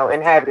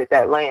 inhabited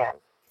that land.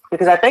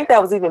 Because I think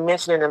that was even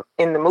mentioned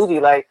in the movie,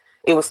 like,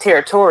 it was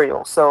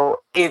territorial.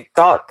 So it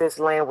thought this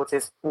land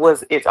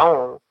was its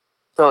own.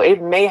 So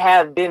it may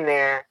have been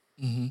there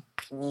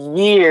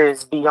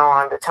years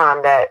beyond the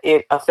time that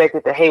it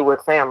affected the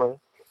Haywood family.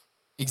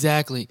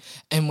 Exactly.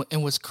 And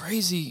what's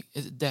crazy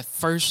is that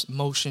first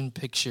motion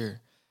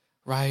picture,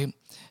 right?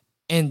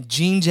 And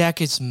Jean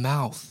Jacket's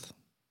mouth.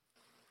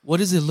 What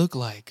does it look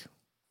like?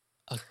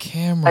 A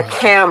camera. A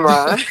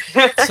camera.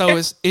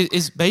 So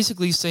it's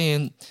basically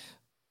saying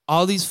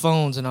all these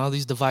phones and all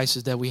these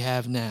devices that we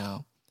have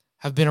now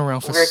have been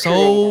around for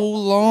so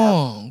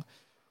long,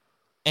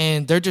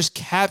 and they're just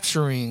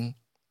capturing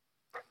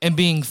and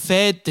being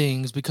fed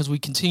things because we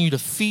continue to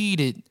feed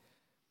it.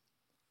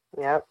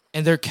 Yep.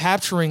 And they're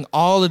capturing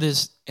all of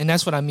this, and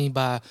that's what I mean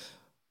by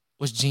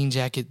was Jean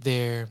Jacket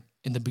there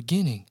in the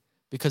beginning,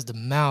 because the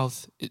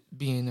mouth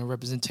being a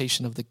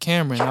representation of the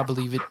camera, and I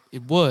believe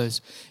it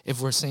was,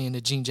 if we're saying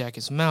the Jean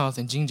Jacket's mouth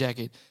and Jean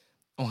Jacket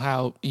on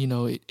how,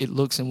 it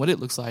looks and what it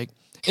looks like.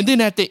 And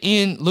then at the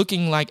end,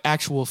 looking like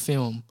actual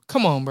film.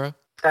 Come on, bro.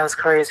 That was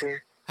crazy.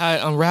 How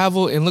it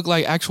unraveled and looked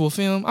like actual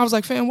film. I was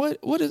like, fam, what?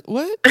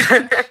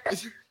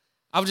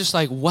 I was just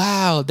like,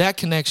 wow, that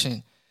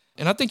connection.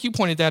 And I think you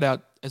pointed that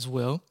out as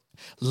well.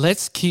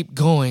 Let's keep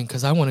going,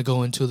 because I want to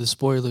go into the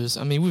spoilers.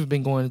 I mean, we've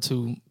been going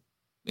into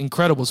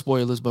incredible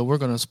spoilers, but we're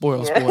going to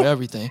spoil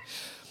everything.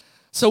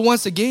 So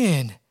once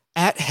again,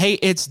 at Hey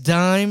It's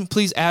Dime,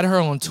 please add her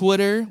on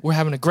Twitter. We're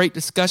having a great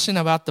discussion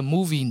about the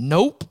movie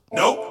Nope.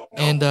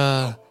 And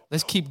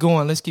let's keep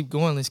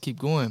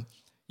going.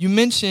 You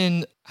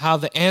mentioned how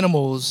the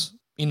animals,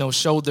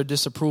 showed their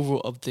disapproval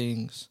of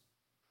things.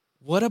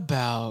 What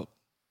about,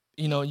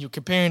 you're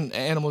comparing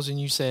animals, and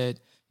you said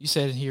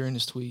here in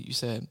this tweet, you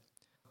said,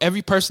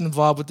 every person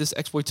involved with this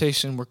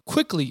exploitation were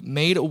quickly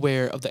made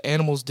aware of the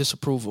animal's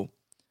disapproval.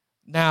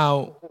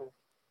 Now,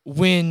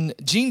 when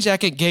Jean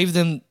Jacket gave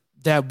them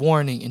that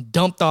warning and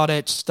dumped all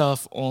that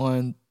stuff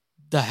on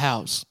the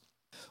house,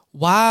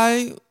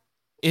 why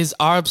is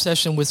our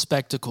obsession with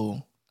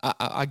spectacle,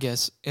 I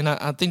guess, and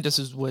I think this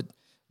is what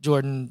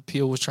Jordan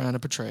Peele was trying to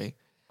portray,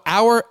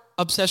 our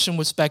obsession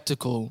with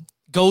spectacle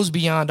goes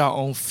beyond our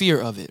own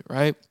fear of it,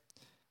 right?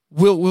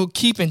 We'll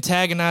keep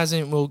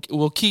antagonizing,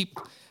 we'll keep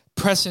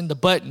pressing the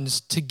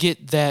buttons to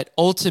get that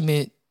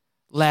ultimate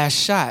last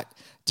shot,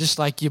 just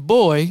like your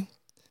boy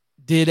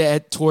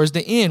did towards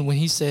the end when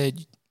he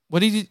said, what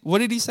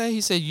did he say?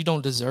 He said, "You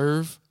don't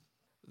deserve."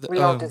 We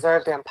don't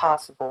deserve the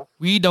impossible.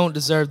 We don't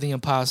deserve the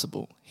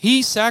impossible.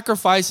 He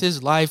sacrificed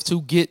his life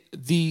to get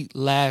the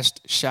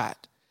last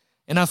shot,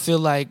 and I feel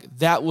like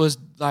that was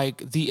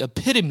like the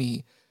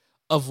epitome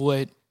of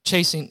what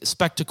chasing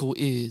spectacle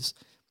is.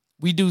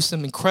 We do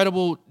some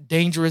incredible,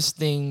 dangerous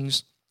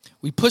things.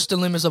 We push the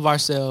limits of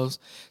ourselves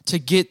to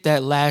get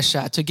that last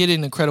shot, to get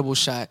an incredible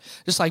shot.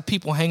 Just like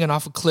people hanging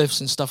off of cliffs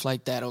and stuff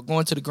like that, or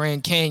going to the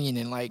Grand Canyon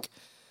and like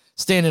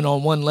standing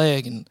on one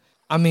leg. And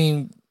I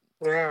mean,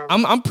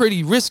 I'm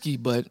pretty risky,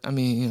 but I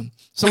mean,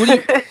 so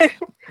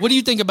what do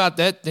you think about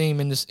that theme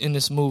in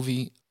this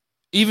movie?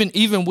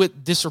 Even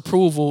with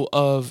disapproval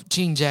of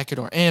Jean Jacket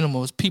or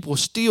animals, people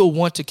still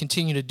want to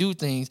continue to do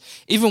things.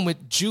 Even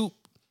with Jupe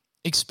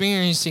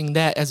experiencing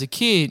that as a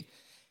kid,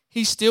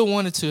 he still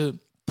wanted to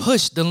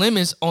push the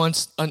limits on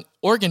an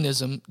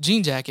organism,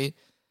 Jean Jacket,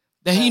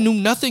 that he knew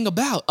nothing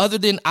about other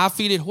than I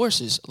feed it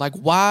horses. Like,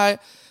 why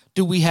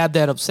do we have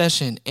that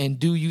obsession? And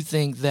do you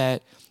think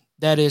that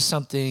is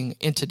something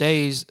in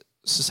today's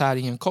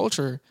society and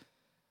culture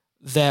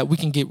that we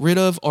can get rid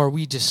of, or are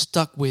we just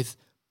stuck with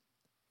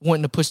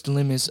wanting to push the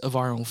limits of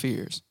our own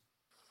fears?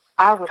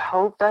 I would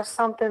hope that's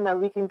something that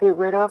we can get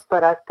rid of,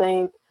 but I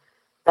think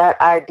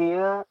that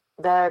idea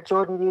that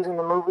Jordan used in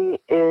the movie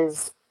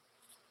is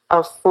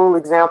a full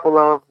example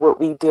of what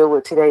we deal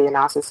with today in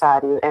our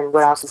society and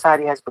what our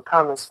society has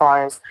become, as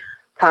far as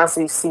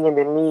constantly seeing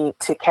the need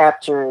to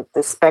capture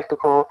the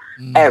spectacle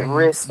at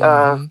risk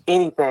of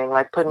anything,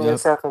 like putting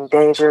yourself in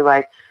danger,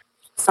 like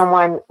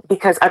someone,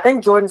 because I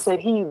think Jordan said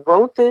he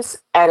wrote this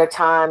at a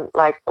time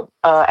like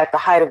at the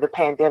height of the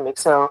pandemic.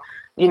 So,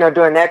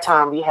 during that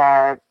time we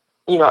had,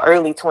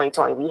 early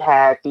 2020, we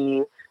had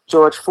the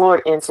George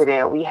Floyd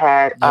incident. We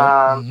had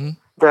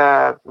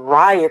the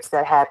riots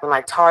that happened,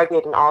 like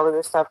Target and all of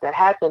this stuff that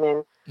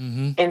happened.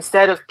 And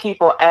instead of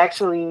people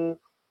actually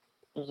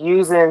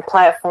using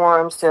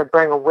platforms to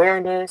bring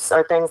awareness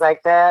or things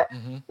like that,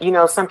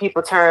 some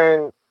people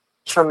turn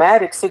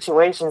traumatic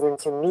situations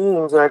into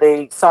memes, or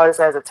they saw this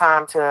as a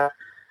time to,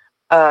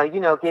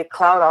 get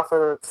clout off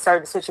of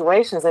certain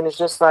situations. And it's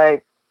just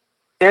like,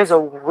 there's a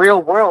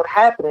real world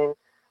happening,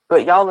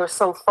 but y'all are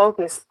so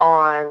focused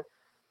on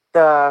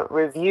the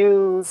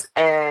reviews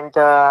and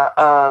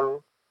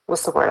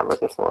what's the word I'm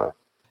looking for?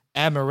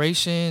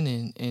 Admiration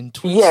and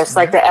tweets. Yes,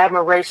 like the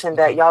admiration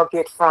that y'all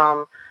get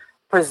from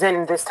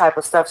presenting this type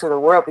of stuff to the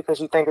world because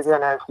you think it's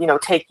gonna,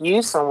 take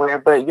you somewhere,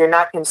 but you're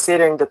not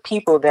considering the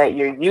people that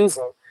you're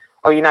using,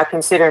 or you're not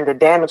considering the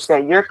damage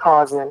that you're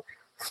causing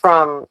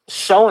from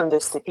showing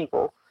this to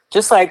people.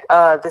 Just like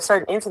the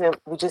certain incident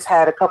we just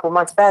had a couple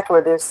months back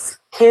where this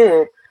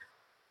kid,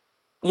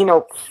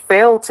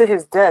 fell to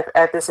his death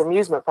at this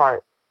amusement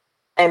park.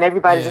 And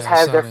everybody just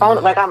has their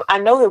phone. Like, I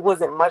know there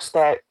wasn't much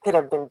that could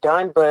have been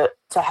done, but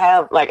to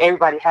have, like,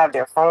 everybody have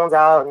their phones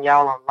out and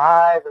y'all on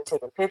live and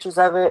taking pictures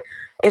of it,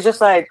 it's just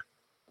like,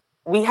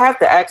 we have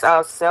to ask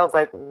ourselves,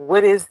 like,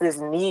 what is this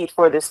need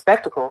for this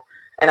spectacle?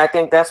 And I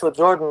think that's what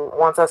Jordan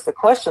wants us to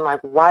question. Like,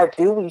 why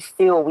do we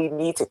feel we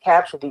need to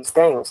capture these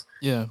things?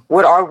 Yeah.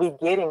 What are we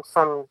getting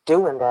from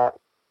doing that?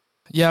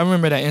 Yeah, I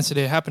remember that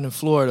incident happened in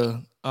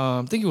Florida.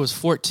 I think it was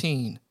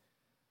 14.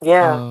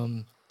 Yeah,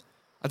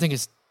 I think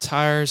it's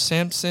Tyre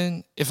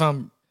Sampson.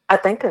 I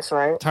think that's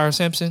right. Tyre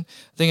Sampson.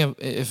 I think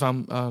if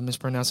I'm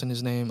mispronouncing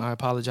his name, I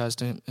apologize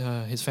to him,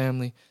 his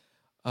family.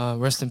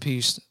 Rest in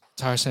peace,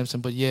 Tyre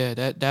Sampson. But yeah,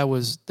 that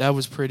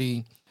was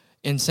pretty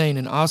insane.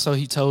 And also,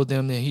 he told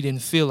them that he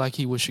didn't feel like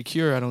he was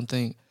secure. I don't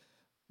think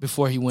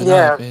before he went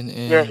up. Yeah, And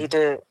yeah, he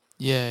did.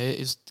 yeah,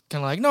 it's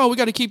kind of like, no, we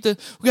got to keep the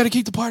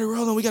party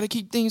rolling. We got to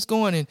keep things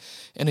going.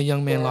 And a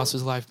young man lost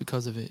his life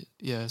because of it.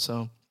 Yeah.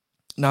 So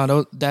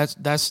no,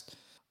 that's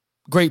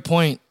great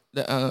point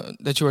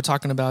that you were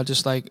talking about.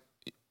 Just like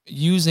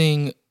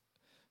using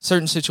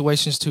certain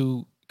situations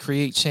to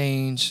create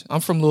change. I'm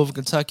from Louisville,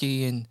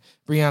 Kentucky, and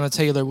Breonna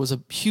Taylor was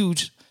a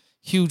huge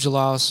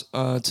loss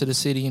to the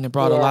city, and it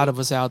brought a lot of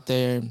us out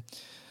there.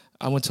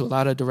 I went to a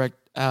lot of direct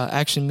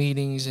action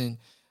meetings, and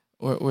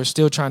we're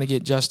still trying to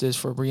get justice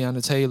for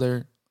Breonna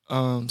Taylor.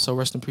 So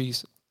rest in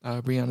peace,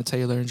 Breonna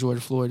Taylor and George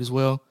Floyd as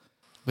well.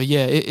 But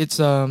yeah, it's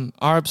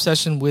our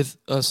obsession with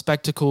a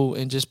spectacle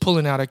and just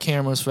pulling out our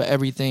cameras for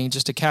everything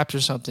just to capture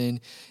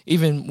something,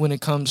 even when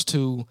it comes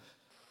to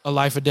a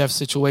life or death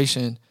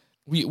situation.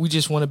 We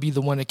just want to be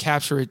the one to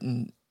capture it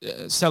and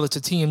sell it to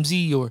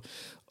TMZ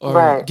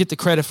or get the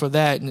credit for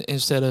that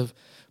instead of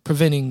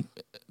preventing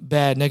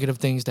bad negative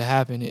things to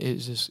happen.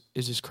 It's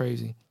just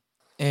crazy.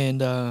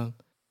 And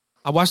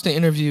I watched the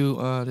interview,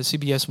 the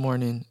CBS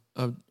Morning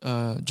of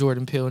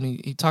Jordan Peele, and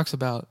he talks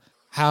about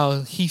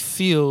how he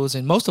feels,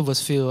 and most of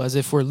us feel, as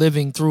if we're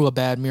living through a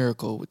bad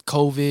miracle with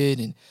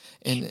COVID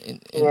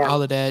and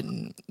all of that,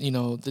 and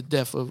the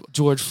death of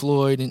George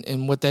Floyd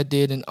and what that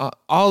did, and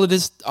all of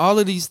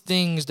these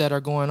things that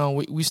are going on.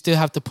 We still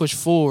have to push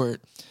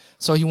forward.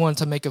 So he wanted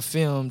to make a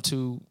film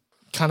to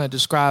kind of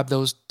describe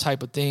those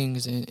type of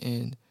things,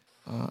 and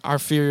our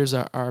fears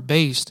are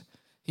based.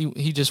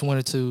 He just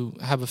wanted to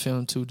have a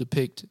film to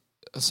depict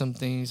some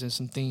things and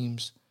some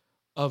themes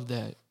of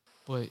that.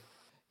 But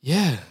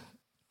yeah,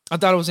 I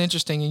thought it was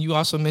interesting, and you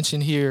also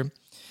mentioned here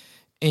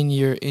in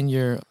your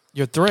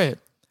thread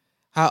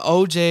how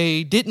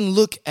OJ didn't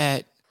look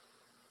at,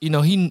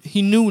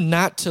 he knew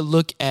not to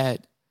look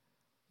at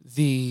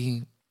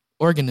the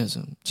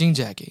organism, Jean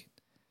Jacket,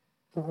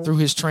 through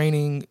his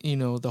training.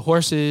 The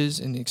horses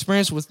and the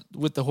experience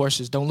with the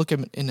horses. Don't look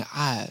him in the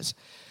eyes.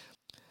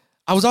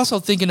 I was also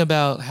thinking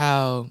about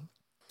how,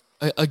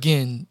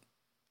 again,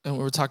 and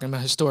we're talking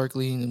about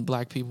historically and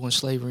black people and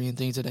slavery and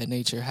things of that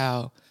nature,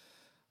 how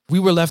we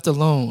were left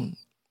alone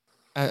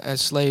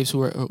as slaves who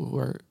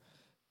were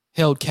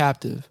held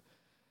captive.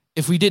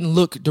 If we didn't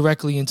look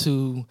directly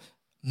into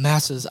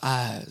massa's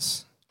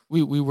eyes,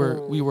 we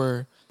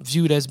were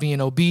viewed as being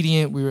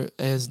obedient. We were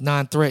as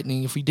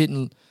non-threatening. If we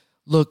didn't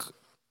look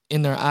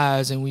in their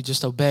eyes and we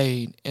just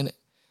obeyed, and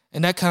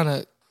that kind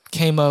of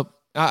came up.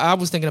 I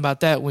was thinking about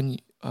that when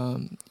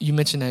you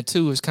mentioned that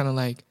too. It's kind of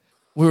like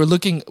we're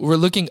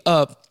looking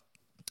up,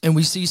 and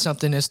we see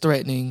something that's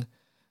threatening,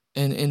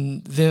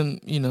 and them,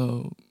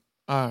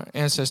 our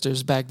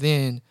ancestors back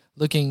then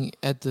looking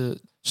at the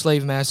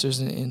slave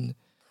masters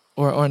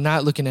or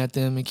not looking at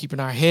them and keeping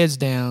our heads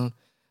down,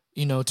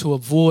 to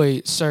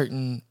avoid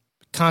certain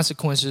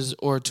consequences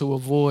or to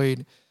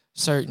avoid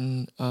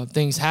certain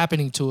things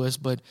happening to us.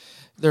 But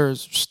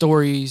there's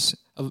stories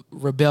of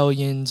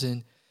rebellions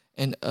and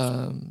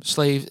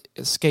slaves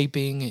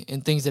escaping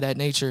and things of that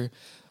nature,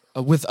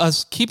 with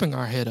us keeping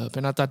our head up.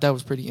 And I thought that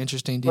was pretty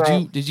interesting.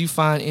 Did you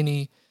find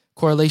any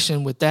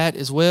correlation with that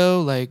as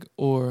well?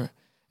 Or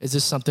is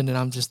this something that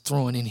I'm just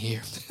throwing in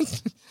here?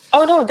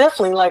 Oh no,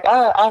 definitely.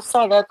 I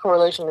saw that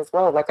correlation as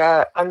well.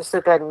 I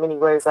understood that in many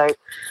ways.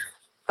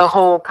 The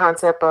whole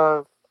concept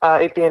of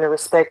it being a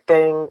respect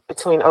thing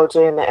between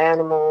OJ and the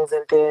animals,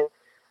 and then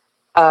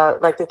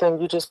the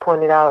thing you just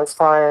pointed out as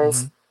far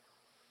as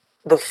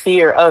the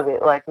fear of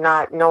it,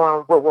 not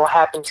knowing what will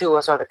happen to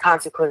us or the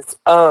consequence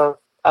of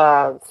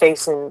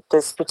facing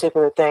this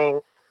particular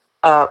thing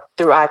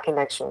through eye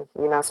connection.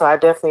 So I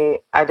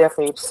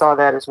definitely saw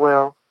that as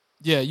well.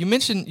 Yeah, you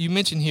mentioned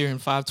here in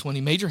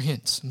 520 major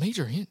hints.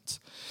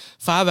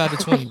 5 out of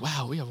 20.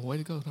 Wow, we have a way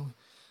to go, don't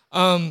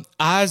we?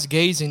 Eyes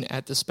gazing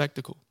at the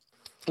spectacle.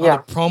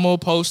 Yeah. The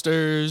promo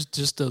posters,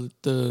 just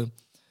the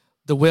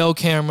well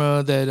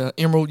camera that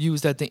Emerald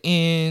used at the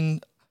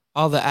end.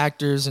 All the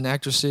actors and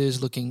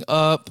actresses looking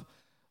up.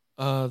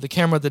 The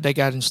camera that they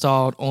got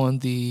installed on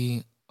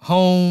the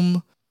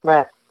home.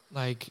 Right.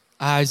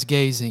 Eyes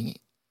gazing.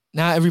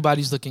 Now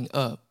everybody's looking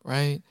up,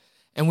 right?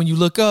 And when you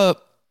look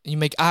up, you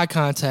make eye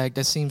contact.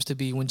 That seems to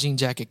be when Jean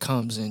Jacket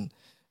comes and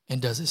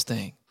does his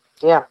thing.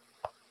 Yeah.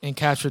 And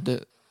captured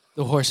the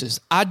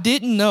horses. I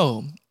didn't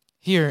know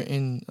here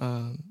in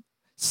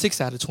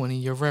 6 out of 20,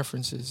 your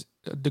references,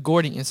 the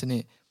Gordy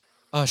incident,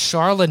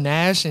 Charlotte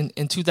Nash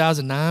in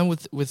 2009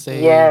 with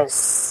a...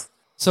 Yes.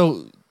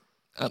 So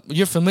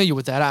you're familiar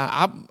with that.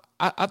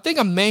 I think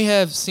I may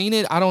have seen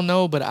it. I don't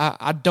know, but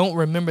I don't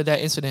remember that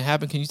incident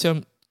happening. Can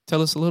you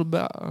tell us a little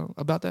bit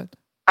about that?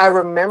 I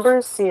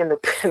remember seeing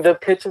the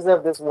pictures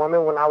of this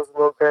woman when I was a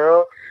little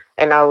girl,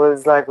 and I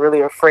was really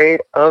afraid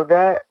of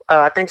that.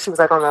 I think she was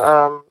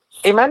on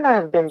it might not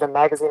have been the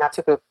magazine I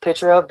took a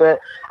picture of, but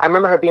I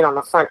remember her being on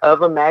the front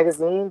of a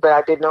magazine, but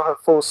I didn't know her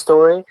full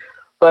story.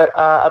 But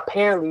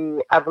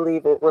apparently, I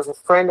believe it was a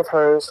friend of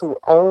hers who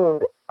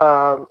owned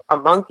a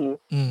monkey.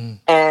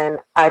 And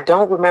I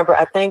don't remember,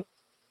 I think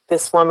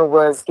this woman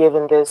was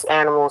giving this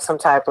animal some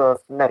type of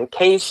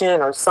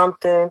medication or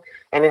something,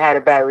 and it had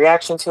a bad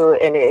reaction to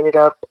it, and it ended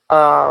up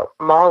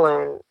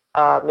mauling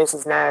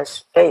Mrs.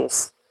 Nash's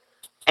face.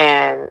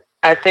 And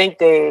I think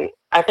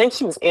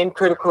she was in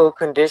critical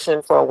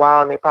condition for a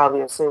while, and they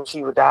probably assumed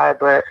she would die,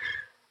 but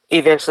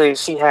eventually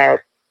she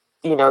had,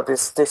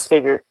 this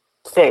disfigured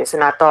face.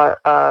 And I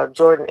thought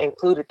Jordan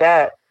included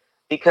that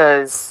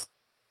because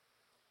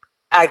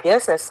I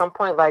guess at some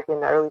point, like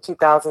in the early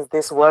 2000s,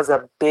 this was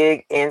a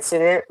big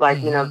incident. Like,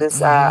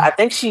 I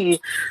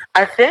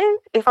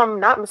think if I'm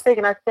not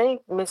mistaken, I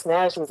think Miss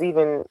Nash was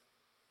even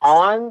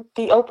on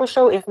the Oprah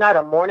show, if not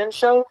a morning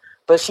show,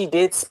 but she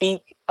did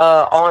speak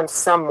on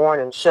some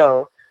morning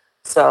show.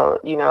 So,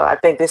 I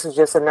think this is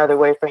just another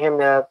way for him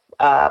to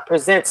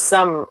present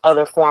some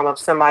other form of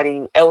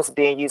somebody else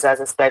being used as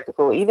a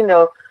spectacle, even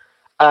though,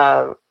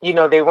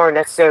 they weren't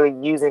necessarily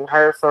using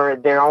her for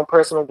their own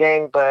personal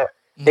gain, but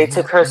they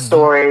took her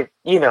story,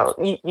 you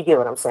get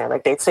what I'm saying?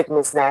 Like, they took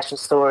Miss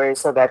Nash's story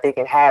so that they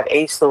can have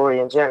a story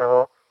in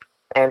general,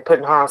 and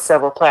putting her on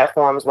several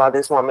platforms while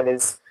this woman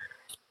is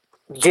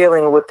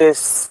dealing with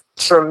this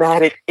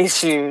traumatic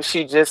issue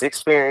she just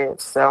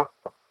experienced. So,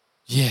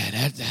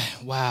 yeah,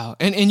 wow.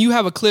 And you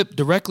have a clip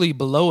directly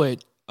below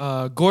it,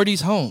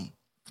 Gordy's home.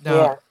 Now,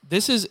 yeah.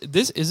 This is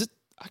it?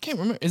 I can't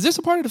remember. Is this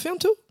a part of the film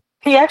too?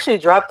 He actually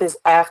dropped this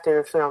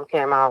after the film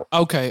came out.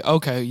 Okay,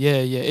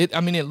 yeah.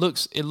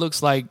 It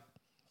looks like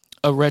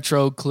a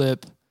retro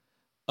clip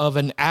of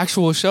an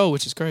actual show,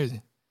 which is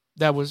crazy.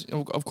 That was,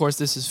 of course,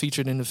 this is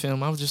featured in the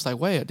film. I was just like,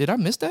 wait, did I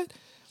miss that?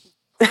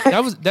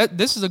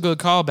 This is a good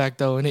callback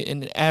though, and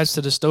it adds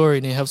to the story,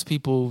 and it helps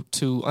people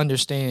to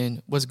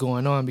understand what's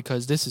going on,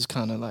 because this is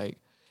kind of like,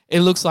 it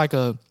looks like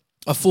a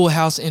Full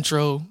House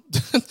intro,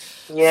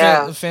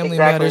 yeah, Family exactly.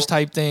 Matters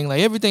type thing.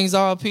 Like, everything's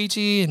all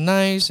peachy and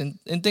nice and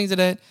things of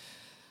that.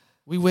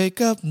 We wake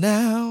up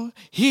now,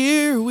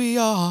 here we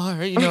are,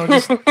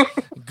 just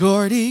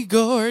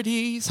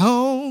Gordy's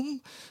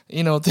home,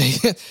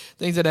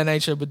 things of that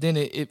nature. But then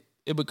it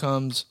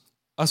becomes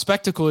a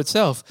spectacle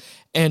itself.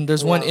 And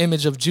there's one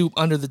image of Jupe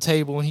under the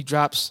table, and he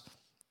drops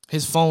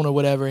his phone or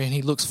whatever, and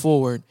he looks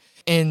forward.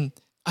 And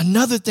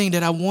another thing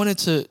that I wanted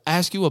to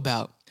ask you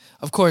about,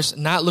 of course,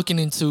 not looking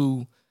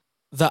into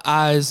the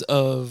eyes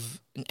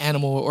of an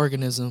animal or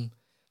organism,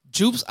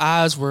 Jupe's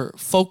eyes were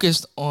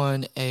focused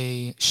on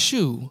a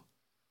shoe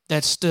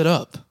that stood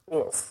up.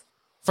 Yes.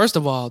 First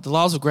of all, the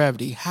laws of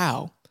gravity,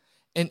 how?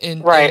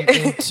 And right.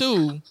 and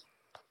two,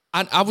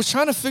 I was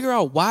trying to figure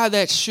out why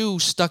that shoe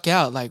stuck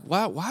out. Like,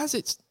 why is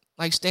it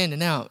like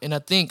standing out? And I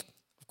think,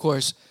 of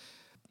course,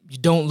 you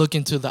don't look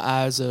into the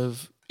eyes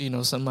of,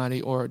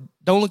 somebody, or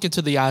don't look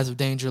into the eyes of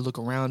danger, look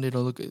around it,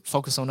 or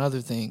focus on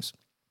other things.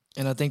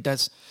 And I think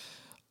that's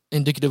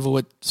indicative of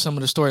what some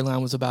of the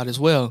storyline was about as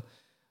well.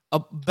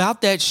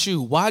 About that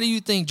shoe, why do you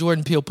think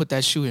Jordan Peele put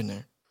that shoe in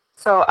there?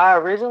 So I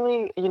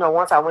originally,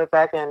 once I went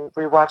back and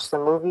rewatched the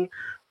movie,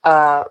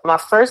 my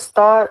first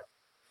thought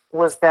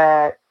was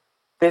that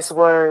this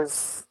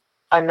was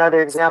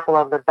another example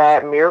of the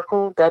bad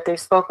miracle that they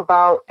spoke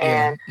about,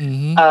 and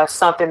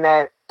something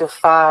that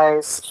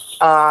defies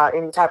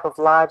any type of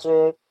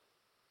logic.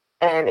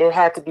 And it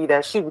had to be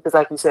that shoe because,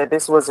 like you said,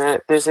 this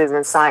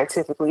isn't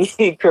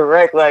scientifically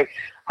correct. Like,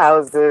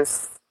 how does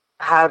this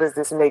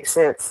make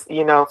sense,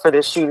 for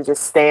this shoe to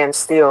just stand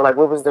still? Like,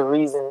 what was the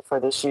reason for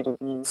the shoe to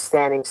be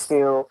standing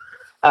still,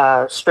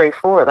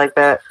 straightforward like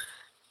that?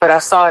 But I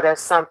saw it as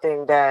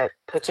something that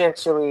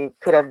potentially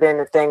could have been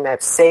the thing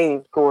that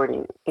saved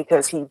Gordy,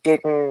 because he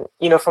didn't,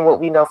 from what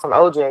we know from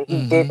OJ,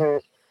 he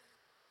didn't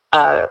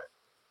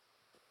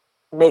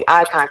make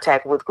eye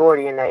contact with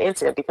Gordy in that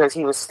incident because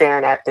he was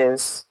staring at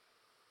this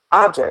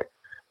object.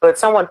 But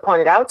someone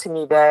pointed out to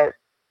me that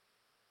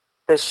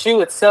the shoe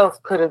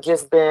itself could have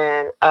just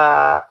been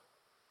a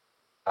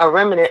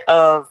remnant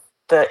of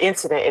the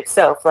incident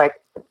itself,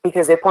 like,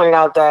 because they pointed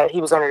out that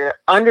he was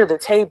under the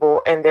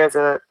table, and there's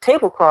a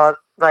tablecloth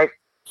like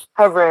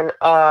hovering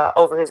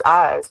over his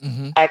eyes,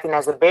 acting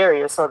as a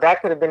barrier. So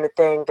that could have been the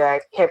thing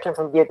that kept him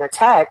from getting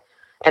attacked,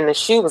 and the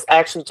shoe was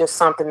actually just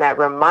something that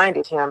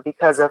reminded him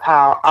because of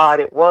how odd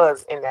it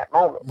was in that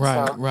moment.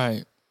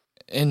 Right.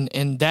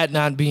 And that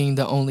not being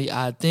the only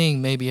odd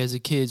thing, maybe as a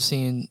kid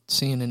seeing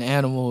an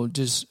animal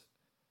just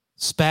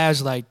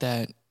spaz like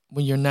that,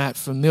 when you're not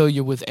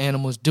familiar with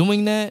animals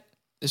doing that,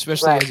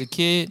 especially as a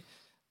kid,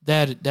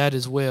 that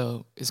as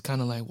well is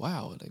kind of like,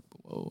 wow, like,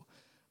 whoa,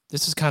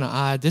 this is kind of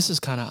odd. This is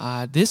kind of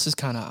odd. This is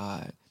kind of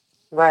odd.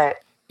 Right.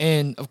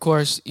 And of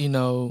course,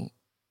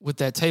 with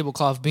that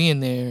tablecloth being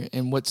there,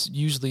 and what's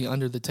usually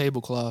under the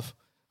tablecloth,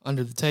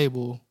 under the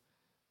table,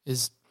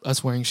 is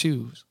us wearing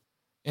shoes.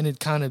 And it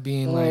kind of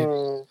being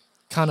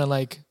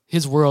like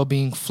his world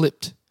being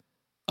flipped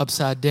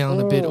upside down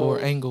a bit, or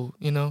angled,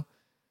 Well,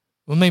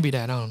 maybe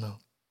that, I don't know.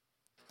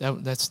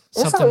 That's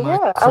something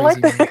I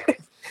like that.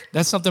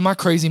 That's something my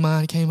crazy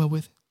mind came up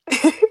with.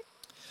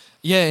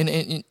 Yeah,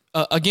 and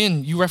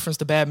again, you referenced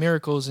the bad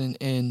miracles,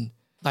 and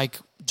like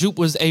Jupe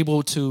was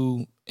able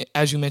to,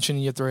 as you mentioned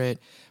in your thread,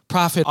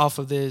 profit off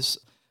of this.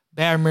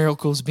 Bad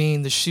miracles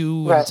being the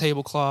shoe and the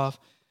tablecloth,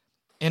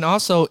 and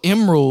also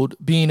Emerald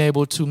being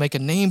able to make a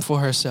name for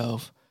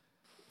herself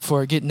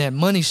for getting that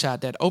money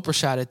shot, that Oprah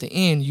shot at the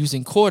end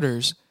using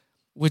quarters,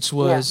 which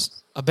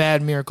was a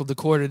bad miracle. The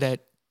quarter that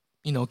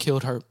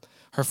killed her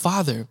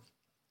father.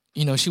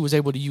 She was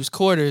able to use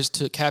quarters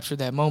to capture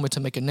that moment to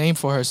make a name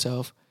for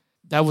herself.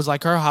 That was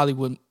like her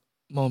Hollywood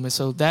moment.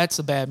 So that's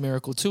a bad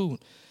miracle too.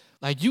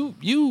 Like you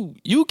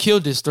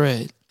killed this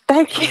thread.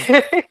 Thank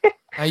you.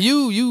 Like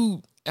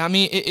I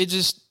mean, it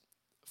just,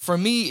 for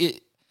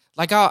me,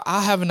 like I'll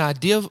have an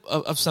idea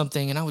of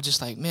something and I was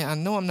just like, man, I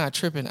know I'm not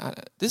tripping.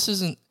 This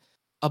isn't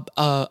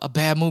a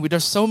bad movie.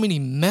 There's so many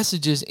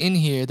messages in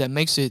here that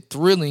makes it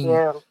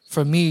thrilling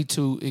for me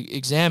to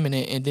examine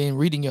it. And then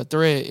reading your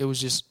thread, it was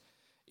just,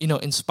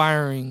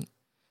 inspiring.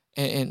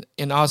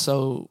 And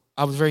also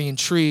I was very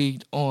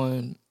intrigued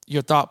on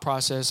your thought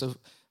process of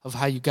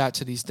how you got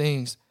to these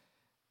things.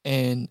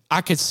 And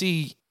I could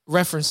see,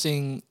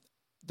 referencing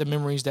the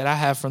memories that I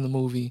have from the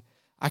movie,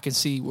 I can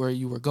see where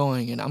you were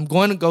going. And I'm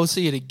going to go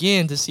see it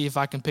again to see if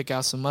I can pick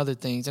out some other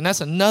things. And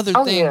that's another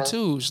thing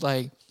too. It's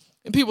like,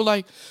 and people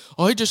like,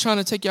 oh, he's just trying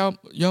to take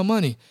your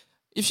money.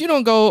 If you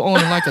don't go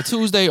on like a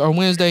Tuesday or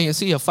Wednesday and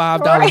see a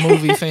 $5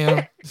 movie,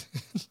 fam,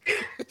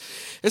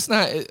 it's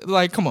not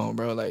like, come on,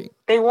 bro. Like,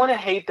 they want to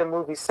hate the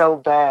movie so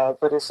bad,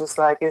 but it's just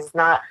like, it's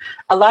not.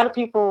 A lot of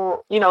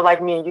people,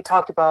 like me and you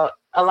talked about,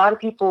 a lot of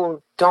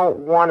people don't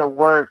want to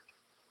work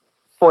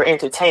for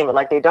entertainment.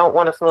 Like, they don't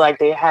want to feel like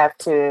they have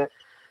to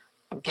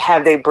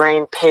have their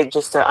brain picked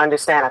just to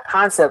understand a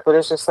concept, but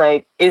it's just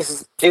like,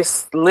 it's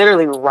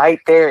literally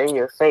right there in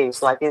your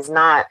face. Like, it's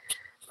not,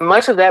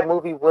 much of that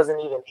movie wasn't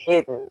even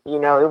hidden,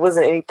 it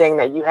wasn't anything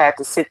that you had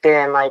to sit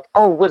there and like,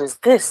 oh, what is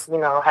this?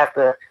 Have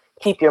to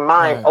keep your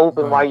mind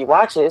open while you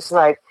watch it. It's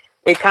like,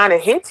 it kind of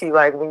hits you.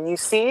 Like, when you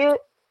see it,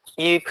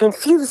 you're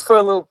confused for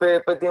a little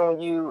bit, but then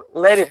when you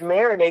let it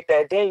marinate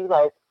that day, you're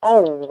like,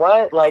 oh,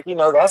 what? Like,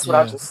 that's what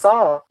I just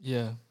saw.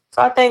 Yeah.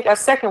 So I think a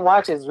second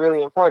watch is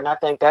really important. I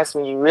think that's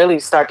when you really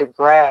start to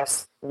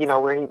grasp,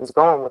 where he was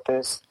going with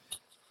this.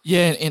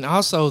 Yeah, and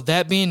also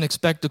that being a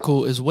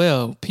spectacle as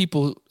well.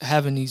 People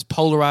having these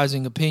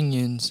polarizing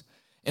opinions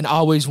and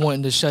always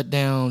wanting to shut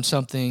down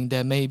something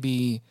that may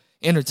be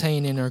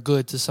entertaining or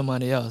good to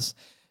somebody else.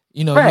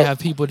 You have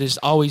people that's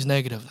always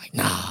negative, like,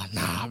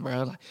 nah,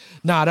 bro. Like,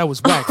 nah, that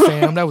was whack,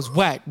 fam. That was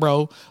whack,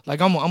 bro. Like,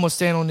 I'm gonna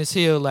stand on this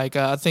hill. Like,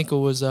 I think it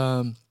was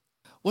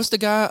what's the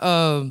guy?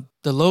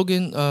 The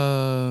Logan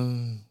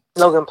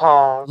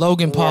Paul.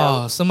 Logan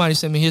Paul. Somebody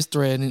sent me his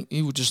thread, and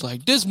he was just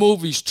like, "This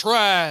movie's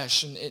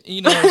trash," and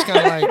it's kind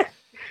of like,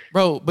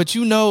 bro. But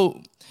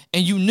and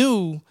you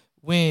knew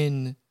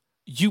when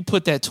you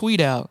put that tweet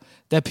out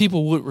that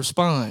people would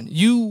respond.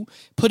 You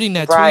putting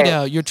that tweet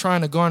out, you're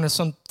trying to garner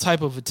some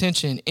type of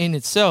attention in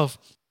itself,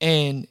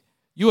 and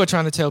you are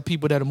trying to tell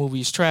people that a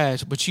movie is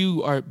trash, but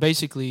you are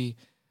basically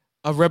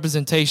a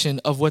representation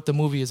of what the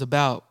movie is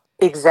about.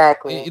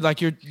 Exactly.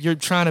 Like, you're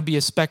trying to be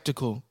a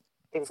spectacle.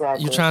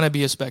 Exactly. You're trying to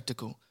be a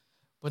spectacle.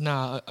 But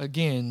nah,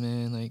 again,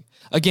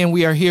 man,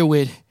 we are here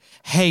with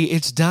Hey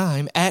It's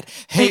Dime at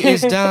Hey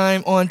It's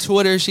Dime on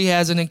Twitter. She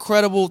has an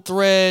incredible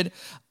thread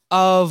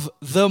of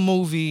the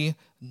movie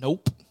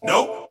Nope.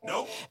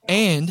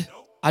 And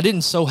I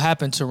didn't so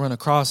happen to run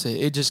across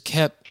it. It just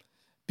kept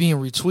being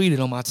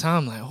retweeted on my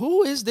timeline.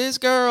 Who is this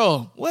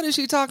girl? What is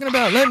she talking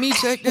about? Let me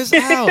check this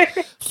out.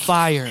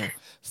 Fire.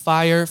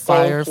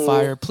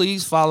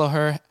 Please follow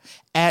her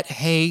at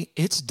Hey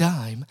It's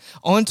Dime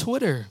on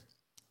Twitter.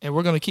 And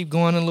we're going to keep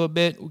going a little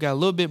bit. We got a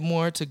little bit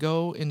more to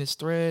go in this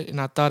thread, and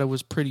I thought it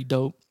was pretty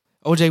dope.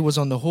 OJ was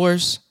on the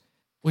horse,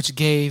 which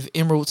gave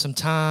Emerald some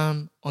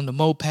time on the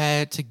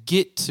moped to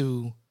get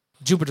to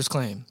Jupiter's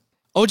Claim.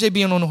 OJ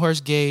being on the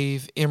horse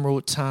gave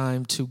Emerald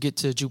time to get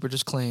to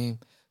Jupiter's Claim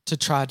to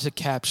try to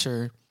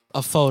capture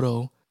a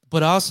photo,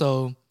 but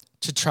also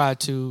to try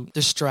to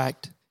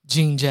distract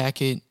Jean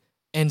Jacket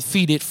and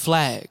feed it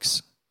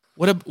flags.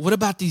 What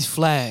about these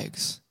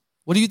flags?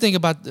 What do you think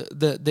about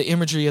the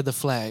imagery of the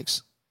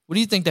flags? What do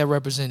you think that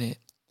represented?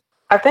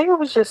 I think it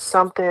was just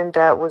something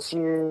that was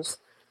used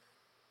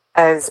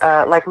as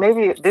like,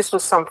 maybe this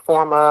was some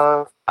form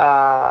of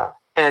an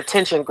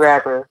attention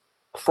grabber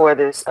for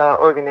this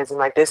organism.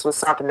 Like, this was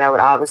something that would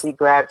obviously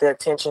grab the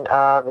attention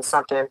of, and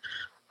something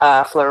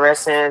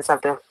fluorescent,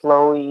 something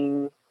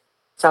flowy,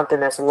 something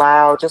that's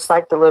loud, just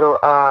like the little,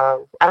 I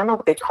don't know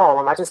what they call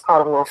them. I just call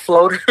them little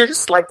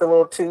floaters, like the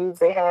little tubes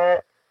they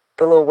had,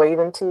 the little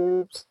waving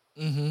tubes.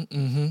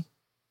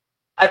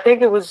 I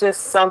think it was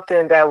just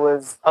something that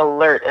was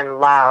alert and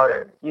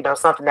loud, and,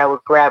 something that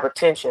would grab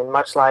attention,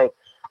 much like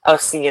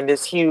us seeing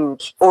this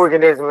huge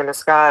organism in the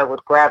sky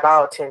would grab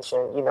our attention.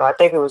 I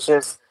think it was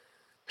just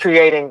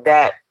creating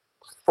that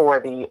for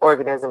the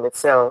organism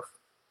itself.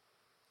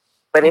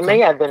 But it may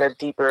have been a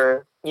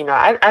deeper,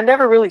 I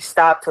never really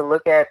stopped to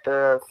look at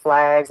the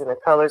flags and the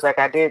colors. Like,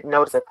 I did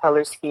notice a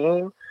color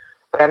scheme,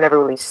 but I never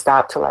really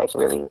stopped to like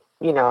really,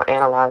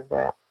 analyze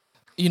that.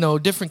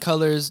 Different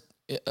colors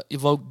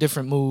evoke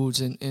different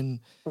moods,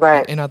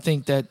 Right. and I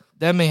think that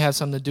may have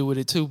something to do with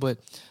it too. But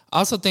I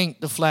also think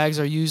the flags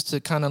are used to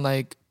kind of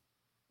like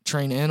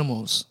train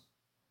animals,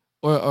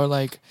 or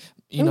like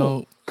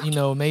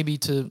maybe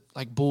to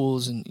like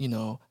bulls and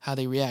how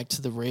they react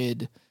to the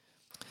red,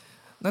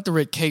 not the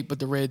red cape, but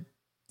the red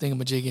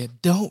thingamajig.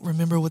 Don't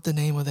remember what the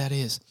name of that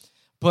is,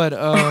 but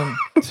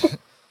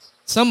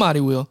somebody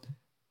will.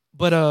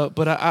 But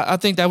I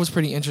think that was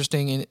pretty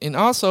interesting, and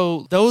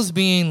also those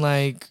being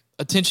like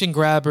attention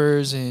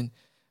grabbers, and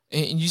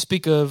you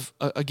speak of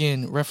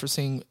again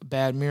referencing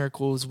Bad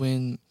Miracles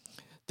when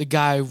the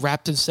guy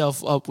wrapped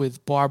himself up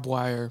with barbed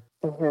wire.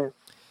 Mm-hmm.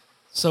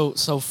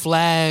 So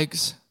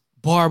flags,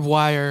 barbed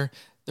wire,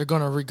 they're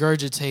gonna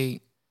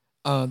regurgitate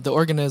the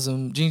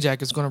organism. Gene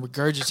Jack is gonna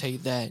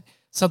regurgitate that.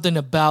 Something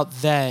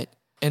about that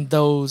and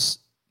those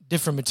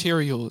different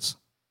materials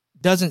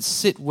doesn't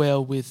sit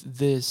well with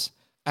this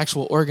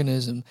actual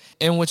organism.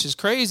 And which is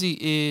crazy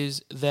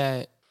is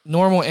that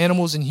normal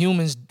animals and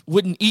humans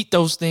wouldn't eat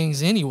those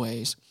things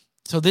anyways.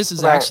 So this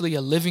is actually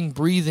a living,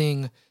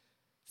 breathing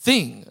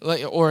thing,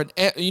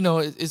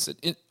 it's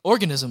an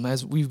organism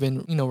as we've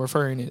been,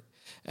 referring it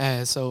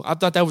as. So I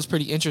thought that was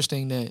pretty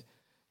interesting that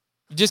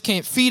you just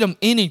can't feed them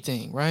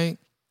anything, right?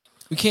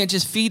 We can't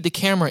just feed the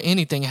camera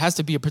anything. It has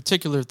to be a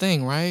particular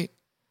thing, right?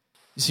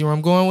 You see where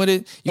I'm going with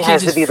it? It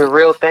has to be the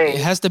real thing.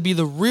 It has to be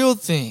the real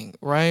thing,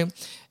 right?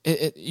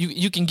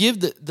 You can give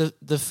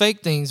the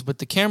fake things, but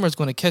the camera's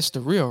going to catch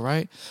the real,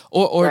 right?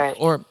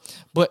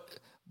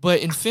 But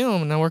in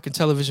film, and I work in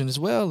television as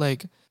well,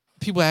 like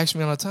people ask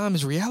me all the time,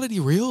 is reality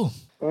real?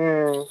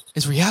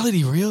 Is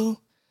reality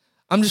real?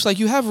 I'm just like,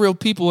 you have real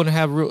people and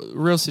have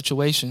real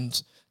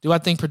situations. Do I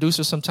think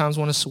producers sometimes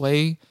want to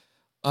sway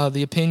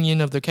the opinion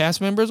of their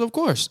cast members? Of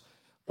course.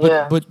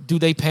 But do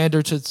they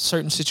pander to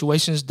certain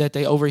situations that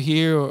they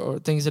overhear or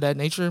things of that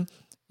nature?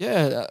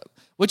 Yeah.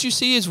 What you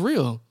see is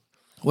real.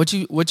 What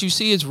you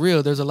see is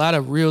real. There's a lot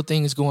of real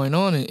things going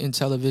on in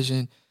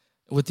television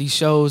with these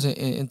shows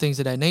and things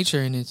of that nature.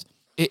 And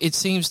it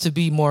seems to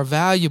be more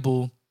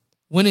valuable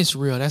when it's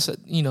real. That's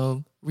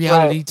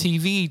reality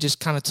TV just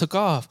kind of took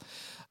off.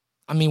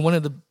 I mean, one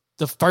of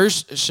the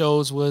first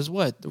shows was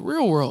The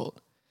Real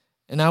World.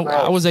 And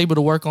I was able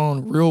to work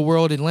on Real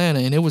World Atlanta,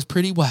 and it was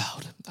pretty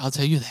wild. I'll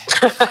tell you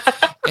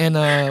that.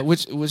 And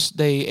which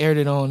they aired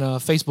it on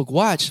Facebook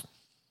Watch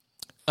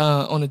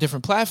on a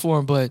different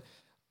platform, but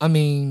I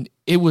mean,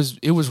 it was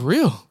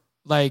real.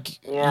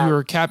 Like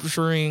you're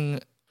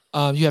capturing.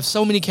 You have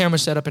so many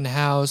cameras set up in the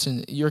house,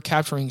 and you're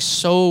capturing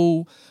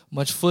so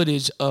much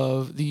footage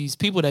of these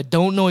people that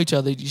don't know each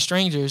other, these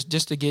strangers,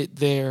 just to get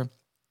their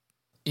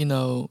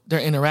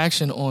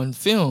interaction on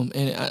film.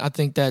 And I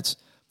think that's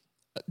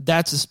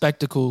a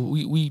spectacle.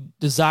 We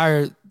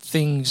desire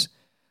things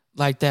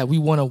like that. We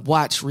want to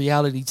watch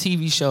reality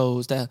TV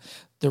shows, that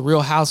the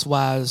Real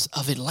Housewives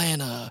of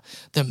Atlanta,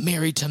 the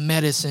Married to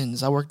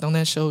Medicines. I worked on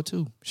that show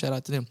too. Shout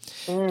out to them.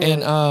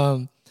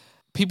 And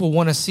people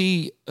want to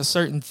see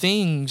certain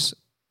things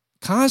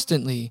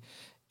constantly,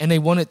 and they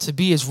want it to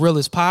be as real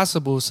as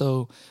possible.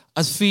 So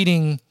us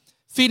feeding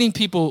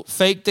people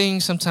fake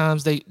things,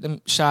 sometimes they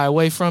shy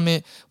away from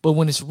it. But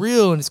when it's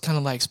real and it's kind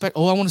of like, I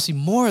want to see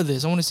more of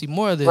this. I want to see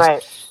more of this.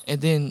 Right. And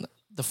then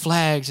the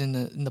flags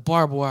and the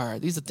barbed wire,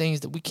 these are things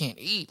that we can't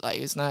eat. Like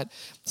it's not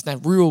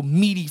real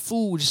meaty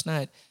food. It's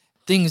not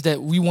things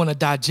that we want to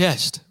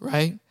digest,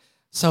 right?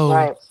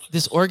 So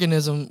this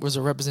organism was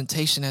a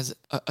representation as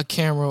a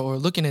camera or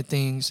looking at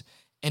things,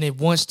 and it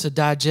wants to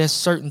digest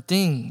certain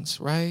things,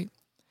 right?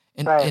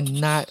 And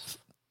not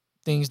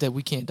things that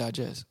we can't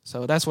digest.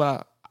 So that's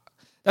why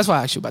I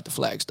asked you about the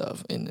flag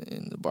stuff and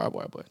the barbed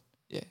wire. But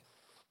yeah,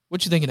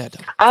 what you think of that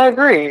though? I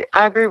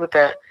agree with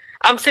that.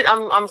 I'm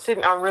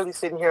really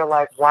sitting here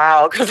like,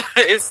 wow, because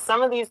it's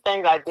some of these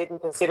things I didn't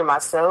consider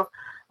myself.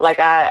 Like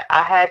I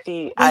had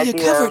the idea. You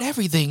covered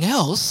everything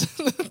else.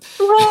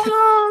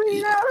 Well,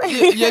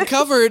 You're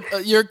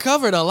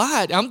covered a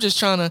lot. I'm just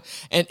trying to,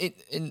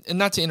 and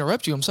not to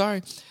interrupt you. I'm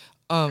sorry.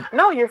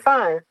 No, you're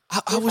fine.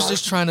 I was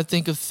just trying to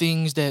think of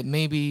things that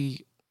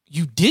maybe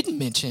you didn't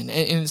mention,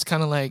 and it's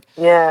kind of like,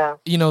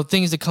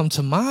 things that come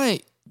to my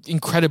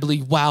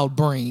incredibly wild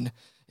brain.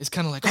 It's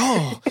kind of like,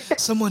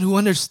 someone who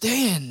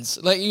understands,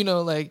 but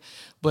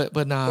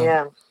nah.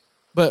 Yeah.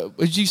 But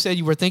you said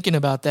you were thinking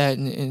about that,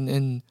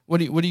 and what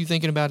are you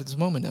thinking about at this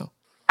moment now?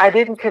 I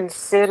didn't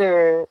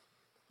consider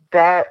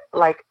that,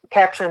 like,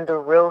 capturing the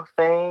real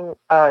thing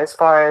as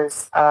far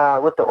as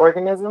with the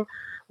organism,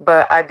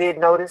 but I did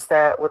notice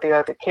that with the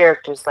other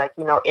characters, like,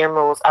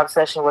 Emerald's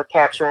obsession with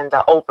capturing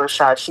the Oprah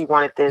shot. She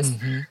wanted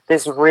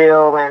this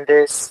real and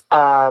this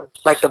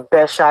like the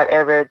best shot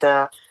ever.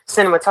 The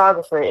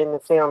cinematographer in the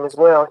film as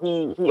well,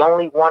 he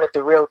only wanted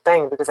the real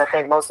thing, because I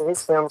think most of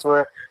his films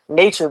were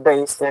nature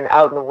based and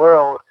out in the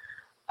world.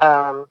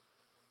 I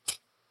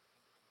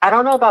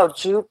don't know about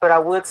Juke, but I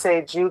would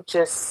say Juke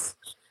just,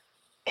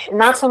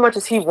 not so much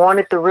as he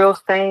wanted the real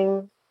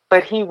thing,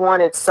 but he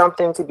wanted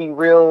something to be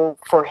real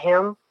for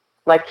him.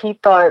 Like he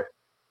thought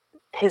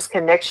his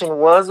connection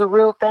was a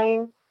real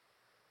thing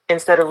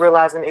instead of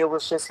realizing it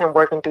was just him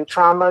working through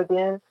trauma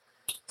again.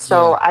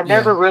 So I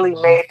never really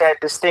made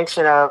that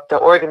distinction of the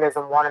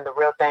organism wanting the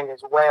real thing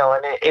as well.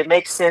 And it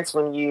makes sense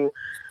when you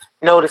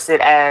notice it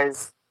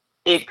as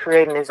it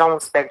creating its own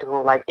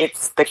spectacle. Like,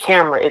 it's the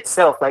camera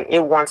itself. Like,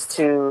 it wants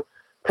to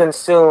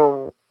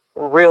consume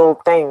real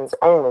things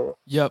only.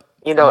 Yep.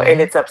 You know, and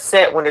it's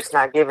upset when it's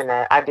not given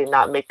that. I did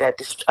not make that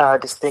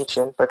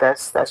distinction, but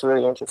that's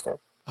really interesting.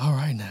 All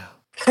right now.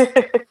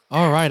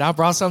 All right, I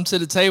brought something to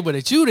the table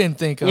that you didn't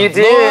think of. You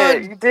did.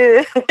 Lord, you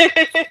did.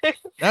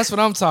 that's what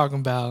I'm talking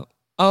about.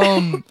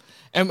 And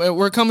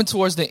we're coming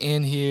towards the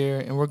end here,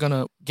 and we're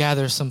gonna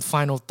gather some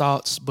final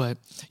thoughts. But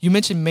you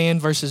mentioned man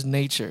versus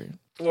nature.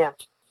 Yeah.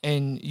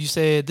 And you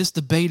said this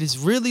debate is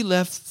really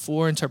left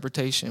for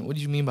interpretation. What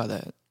do you mean by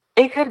that?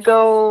 It could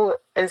go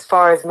as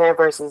far as man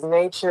versus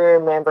nature,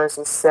 man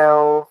versus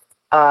self,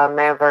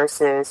 man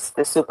versus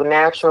the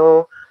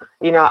supernatural.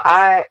 You know,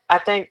 I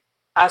think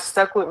I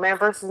stuck with man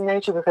versus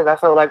nature because I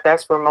felt like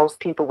that's where most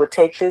people would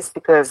take this,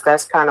 because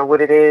that's kind of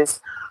what it is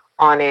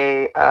on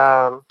a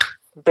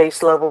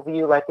base level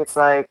view. Like, it's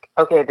like,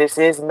 okay, this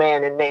is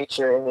man and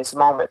nature in this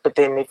moment. But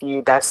then if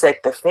you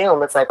dissect the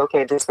film, it's like,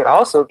 okay, this could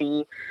also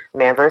be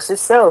man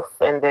versus self.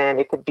 And then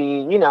it could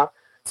be, you know,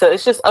 so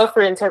it's just up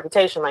for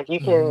interpretation. Like, you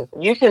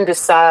can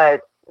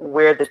decide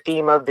where the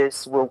theme of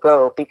this will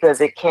go,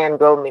 because it can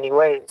go many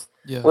ways,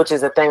 which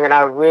is a thing that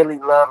I really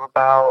love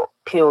about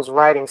Peele's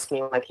writing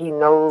scheme. Like, he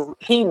knows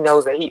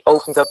that he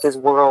opens up this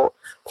world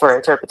for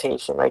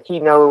interpretation. Like, he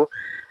knows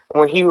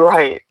when he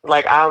write,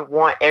 like, I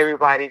want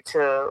everybody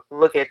to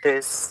look at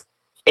this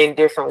in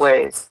different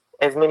ways,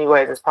 as many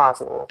ways as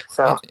possible.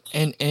 So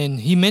and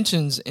he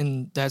mentions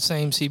in that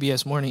same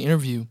CBS Morning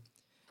interview,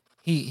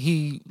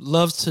 he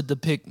loves to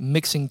depict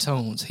mixing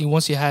tones. He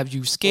wants you to have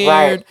you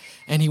scared,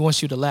 and he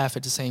wants you to laugh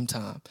at the same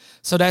time.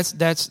 So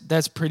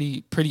that's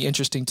pretty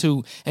interesting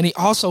too. And he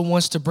also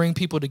wants to bring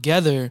people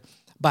together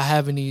by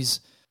having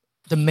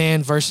the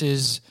man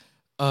versus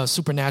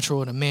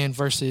supernatural, the man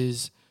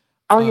versus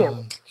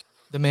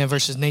the man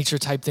versus nature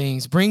type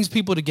things. Brings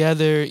people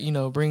together, you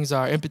know, brings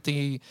our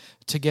empathy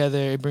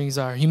together, it brings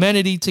our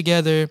humanity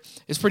together.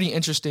 It's pretty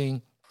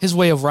interesting, his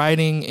way of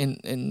writing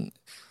and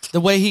the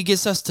way he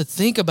gets us to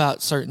think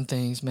about certain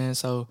things, man.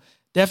 So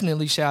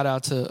definitely shout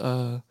out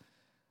to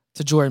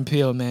Jordan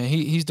Peele, man.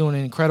 He's doing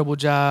an incredible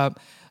job.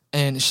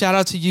 And shout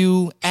out to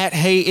you at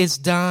Hey It's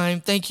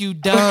Dime. Thank you,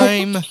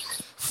 Dime,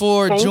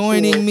 for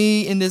joining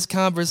me in this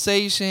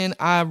conversation.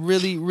 I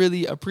really,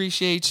 really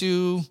appreciate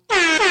you.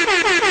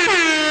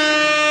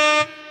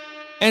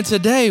 And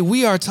today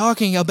we are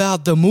talking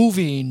about the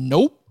movie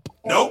Nope.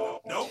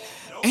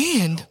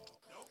 And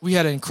we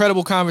had an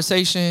incredible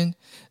conversation.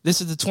 This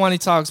is the Twanee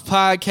Talks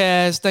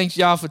podcast. Thanks,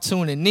 y'all, for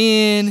tuning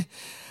in.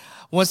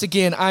 Once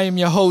again, I am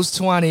your host,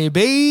 Twanee,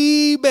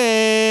 baby.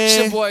 It's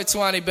your boy,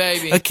 Twanee,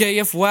 baby. A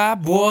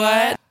KFY,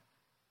 boy.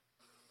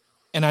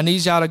 And I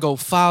need y'all to go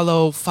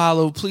follow.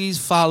 Please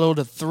follow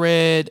the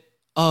thread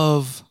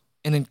of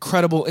an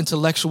incredible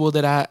intellectual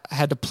that I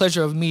had the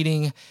pleasure of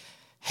meeting.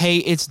 Hey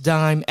It's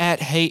Dime, at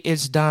Hey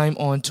It's Dime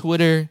on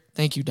Twitter.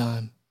 Thank you,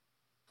 Dime.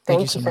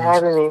 Thank you so much for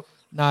having me.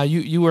 Nah,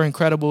 you were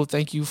incredible.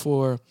 Thank you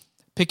for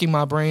picking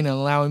my brain and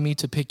allowing me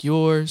to pick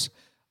yours.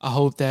 I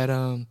hope that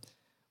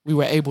we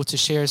were able to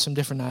share some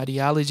different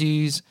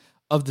ideologies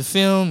of the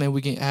film, and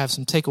we can have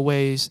some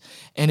takeaways.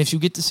 And if you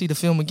get to see the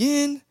film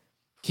again,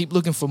 keep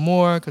looking for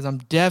more, because I'm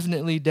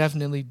definitely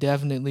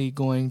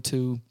going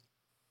to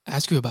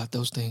ask you about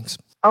those things.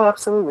 Oh,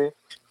 absolutely.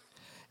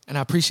 And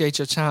I appreciate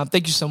your time.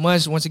 Thank you so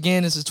much. Once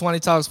again, this is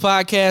Twanee Talks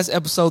Podcast,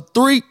 episode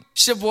 3.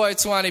 It's your boy,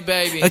 Twanee,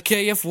 baby. A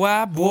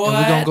KFY, boy. And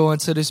we're going to go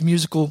into this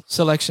musical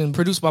selection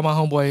produced by my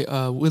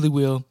homeboy, Willie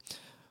Will.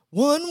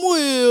 One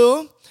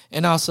Will.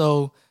 And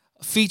also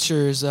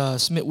features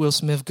Will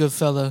Smith, good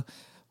fella,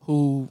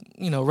 who,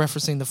 you know,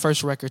 referencing the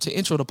first record to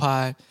intro the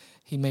pod,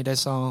 he made that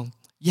song,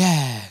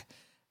 Yeah.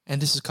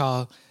 And this is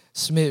called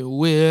Smith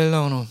Will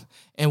on 'em.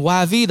 And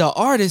YV, the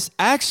artist,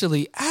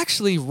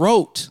 actually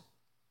wrote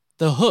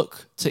the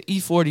hook to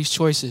E40's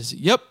Choices.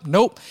 Yep,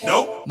 nope.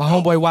 My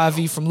homeboy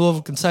YV from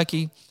Louisville,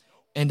 Kentucky.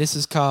 And this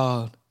is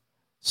called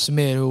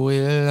Smith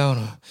Will on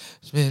 'em.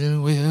 Smith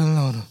Will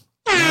on 'em.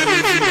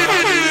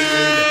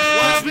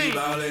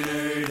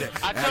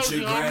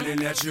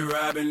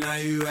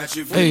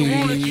 Hey,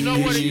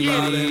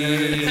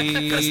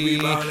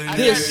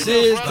 this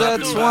is the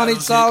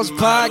Twanee Talks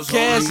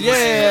Podcast,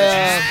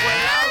 yeah.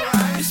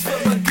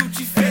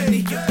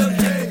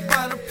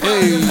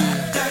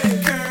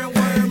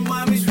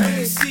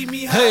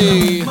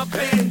 Hey,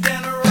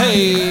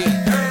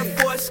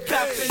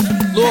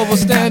 Louisville,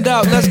 stand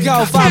up, let's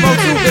go,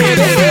 502,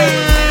 baby.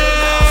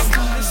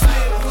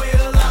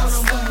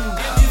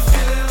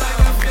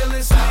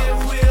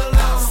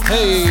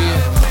 Hey,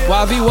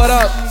 YV, what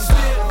up?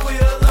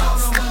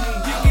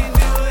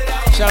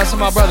 Shout out to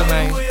my brother,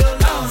 man.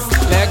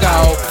 Let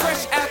go.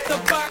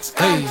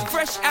 Hey.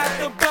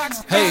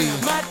 Hey.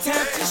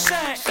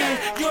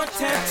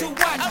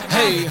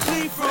 Hey.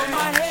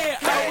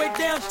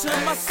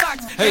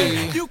 socks.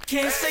 Hey. You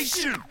can't say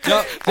shit.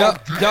 Yup. My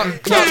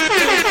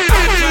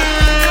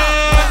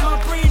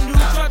brand new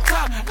drop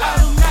top. I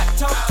do not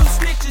talk to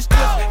snitches,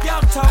 cause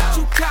y'all talk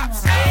to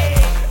cops.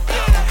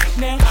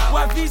 Now,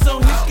 YV's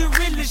on his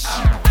gorilla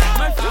shit.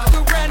 Might fuck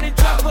around and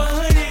drop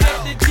 100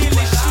 at the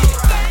dealership.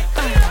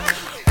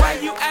 Why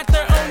you out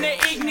there on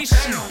that ignorant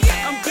shit?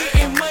 I'm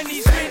getting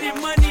money,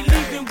 spending money,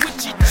 leaving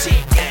with your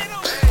chick.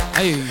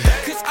 Hey.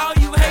 Cause all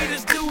you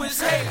haters do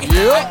is hate.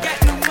 Yep. I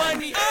got no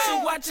money, so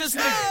watch us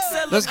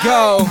celebrate. Let's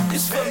go.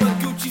 It's for my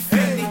Gucci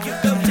Fendi, you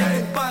go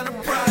take it by the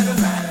Prada.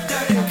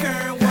 Got a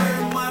current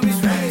word, mommy's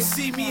when you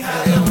see me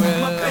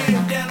holler. My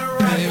bandana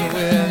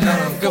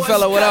rockin'. Good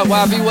fella, what up?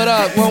 YV, what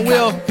up? One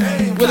Will.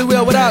 Willie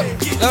Will, what up?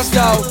 Let's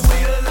go.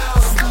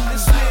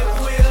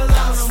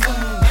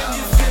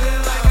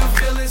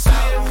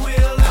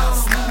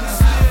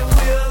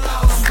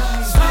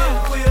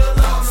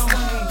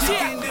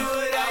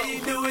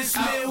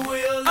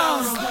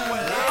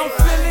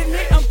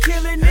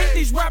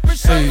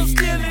 I'm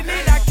stealing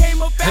it. I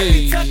came up at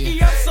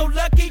Kentucky. I'm so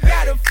lucky,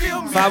 gotta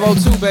feel me.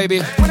 502, baby.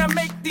 When I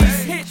make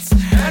these hits,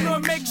 I know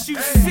it makes you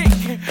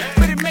sick,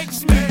 but it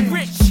makes me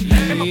rich.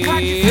 And my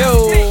pockets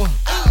are thick.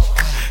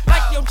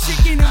 Like your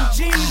chick in them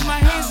jeans, my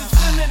hands is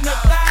feeling her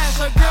thighs.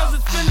 Her girls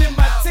is feeling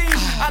my team.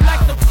 I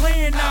like the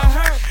playing on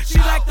her. She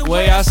like the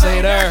way I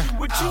say her.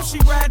 With you, she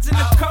rides in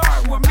the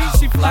car. With me,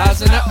 she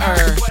flies in the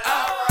air.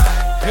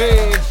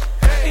 Hey.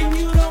 And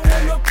you don't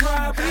want no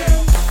problem.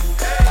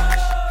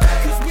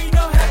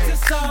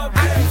 I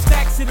keep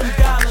stacks of them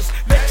dollars,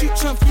 let you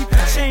chump keep the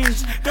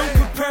change. Don't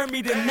compare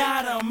me to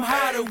nada, I'm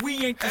hotter,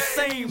 we ain't the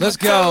same. Let's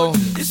go.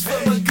 It's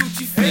for my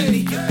Gucci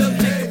Fendi, you go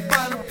take a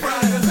bottle of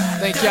Prada.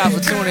 Thank y'all for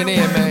tuning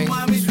in, man.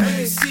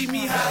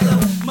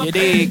 You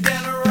dig?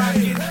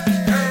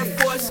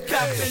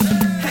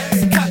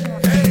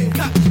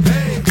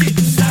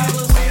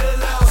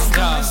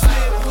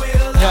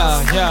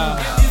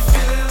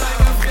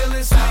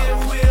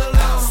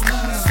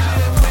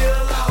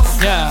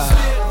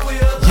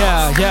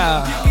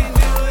 Yeah.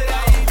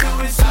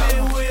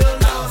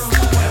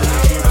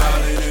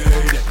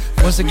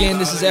 Once again,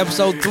 this is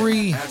episode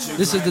 3.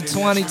 This is the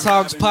Twanee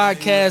Talks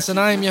podcast, and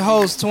I am your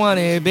host,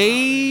 Twanee,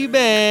 baby.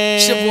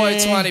 It's your boy,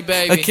 Twanee,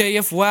 baby. A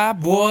KFY,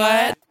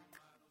 boy.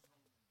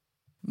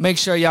 Make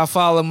sure y'all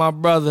follow my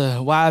brother,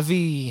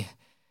 YV.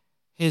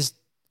 His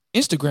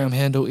Instagram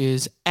handle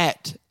is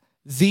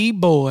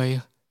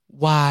 @theboyyv.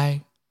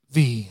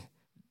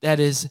 That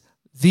is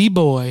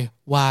theboyyv.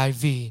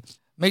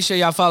 Make sure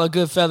y'all follow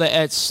good fella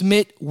at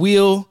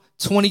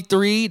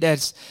SmithWheel23.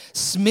 That's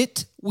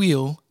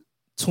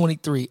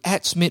SmithWheel23.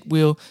 At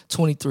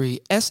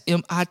SmithWheel23.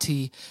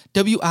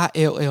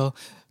 SMITWILL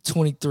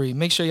 23.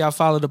 Make sure y'all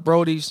follow the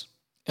Brodies.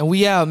 And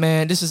we out,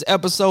 man. This is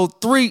episode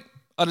 3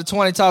 of the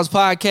Twanee Talks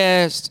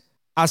podcast.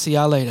 I'll see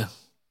y'all later.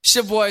 It's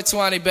your boy,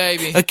 Twanee,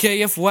 baby. A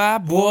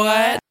KFY,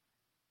 boy.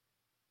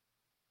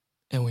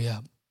 And we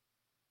out.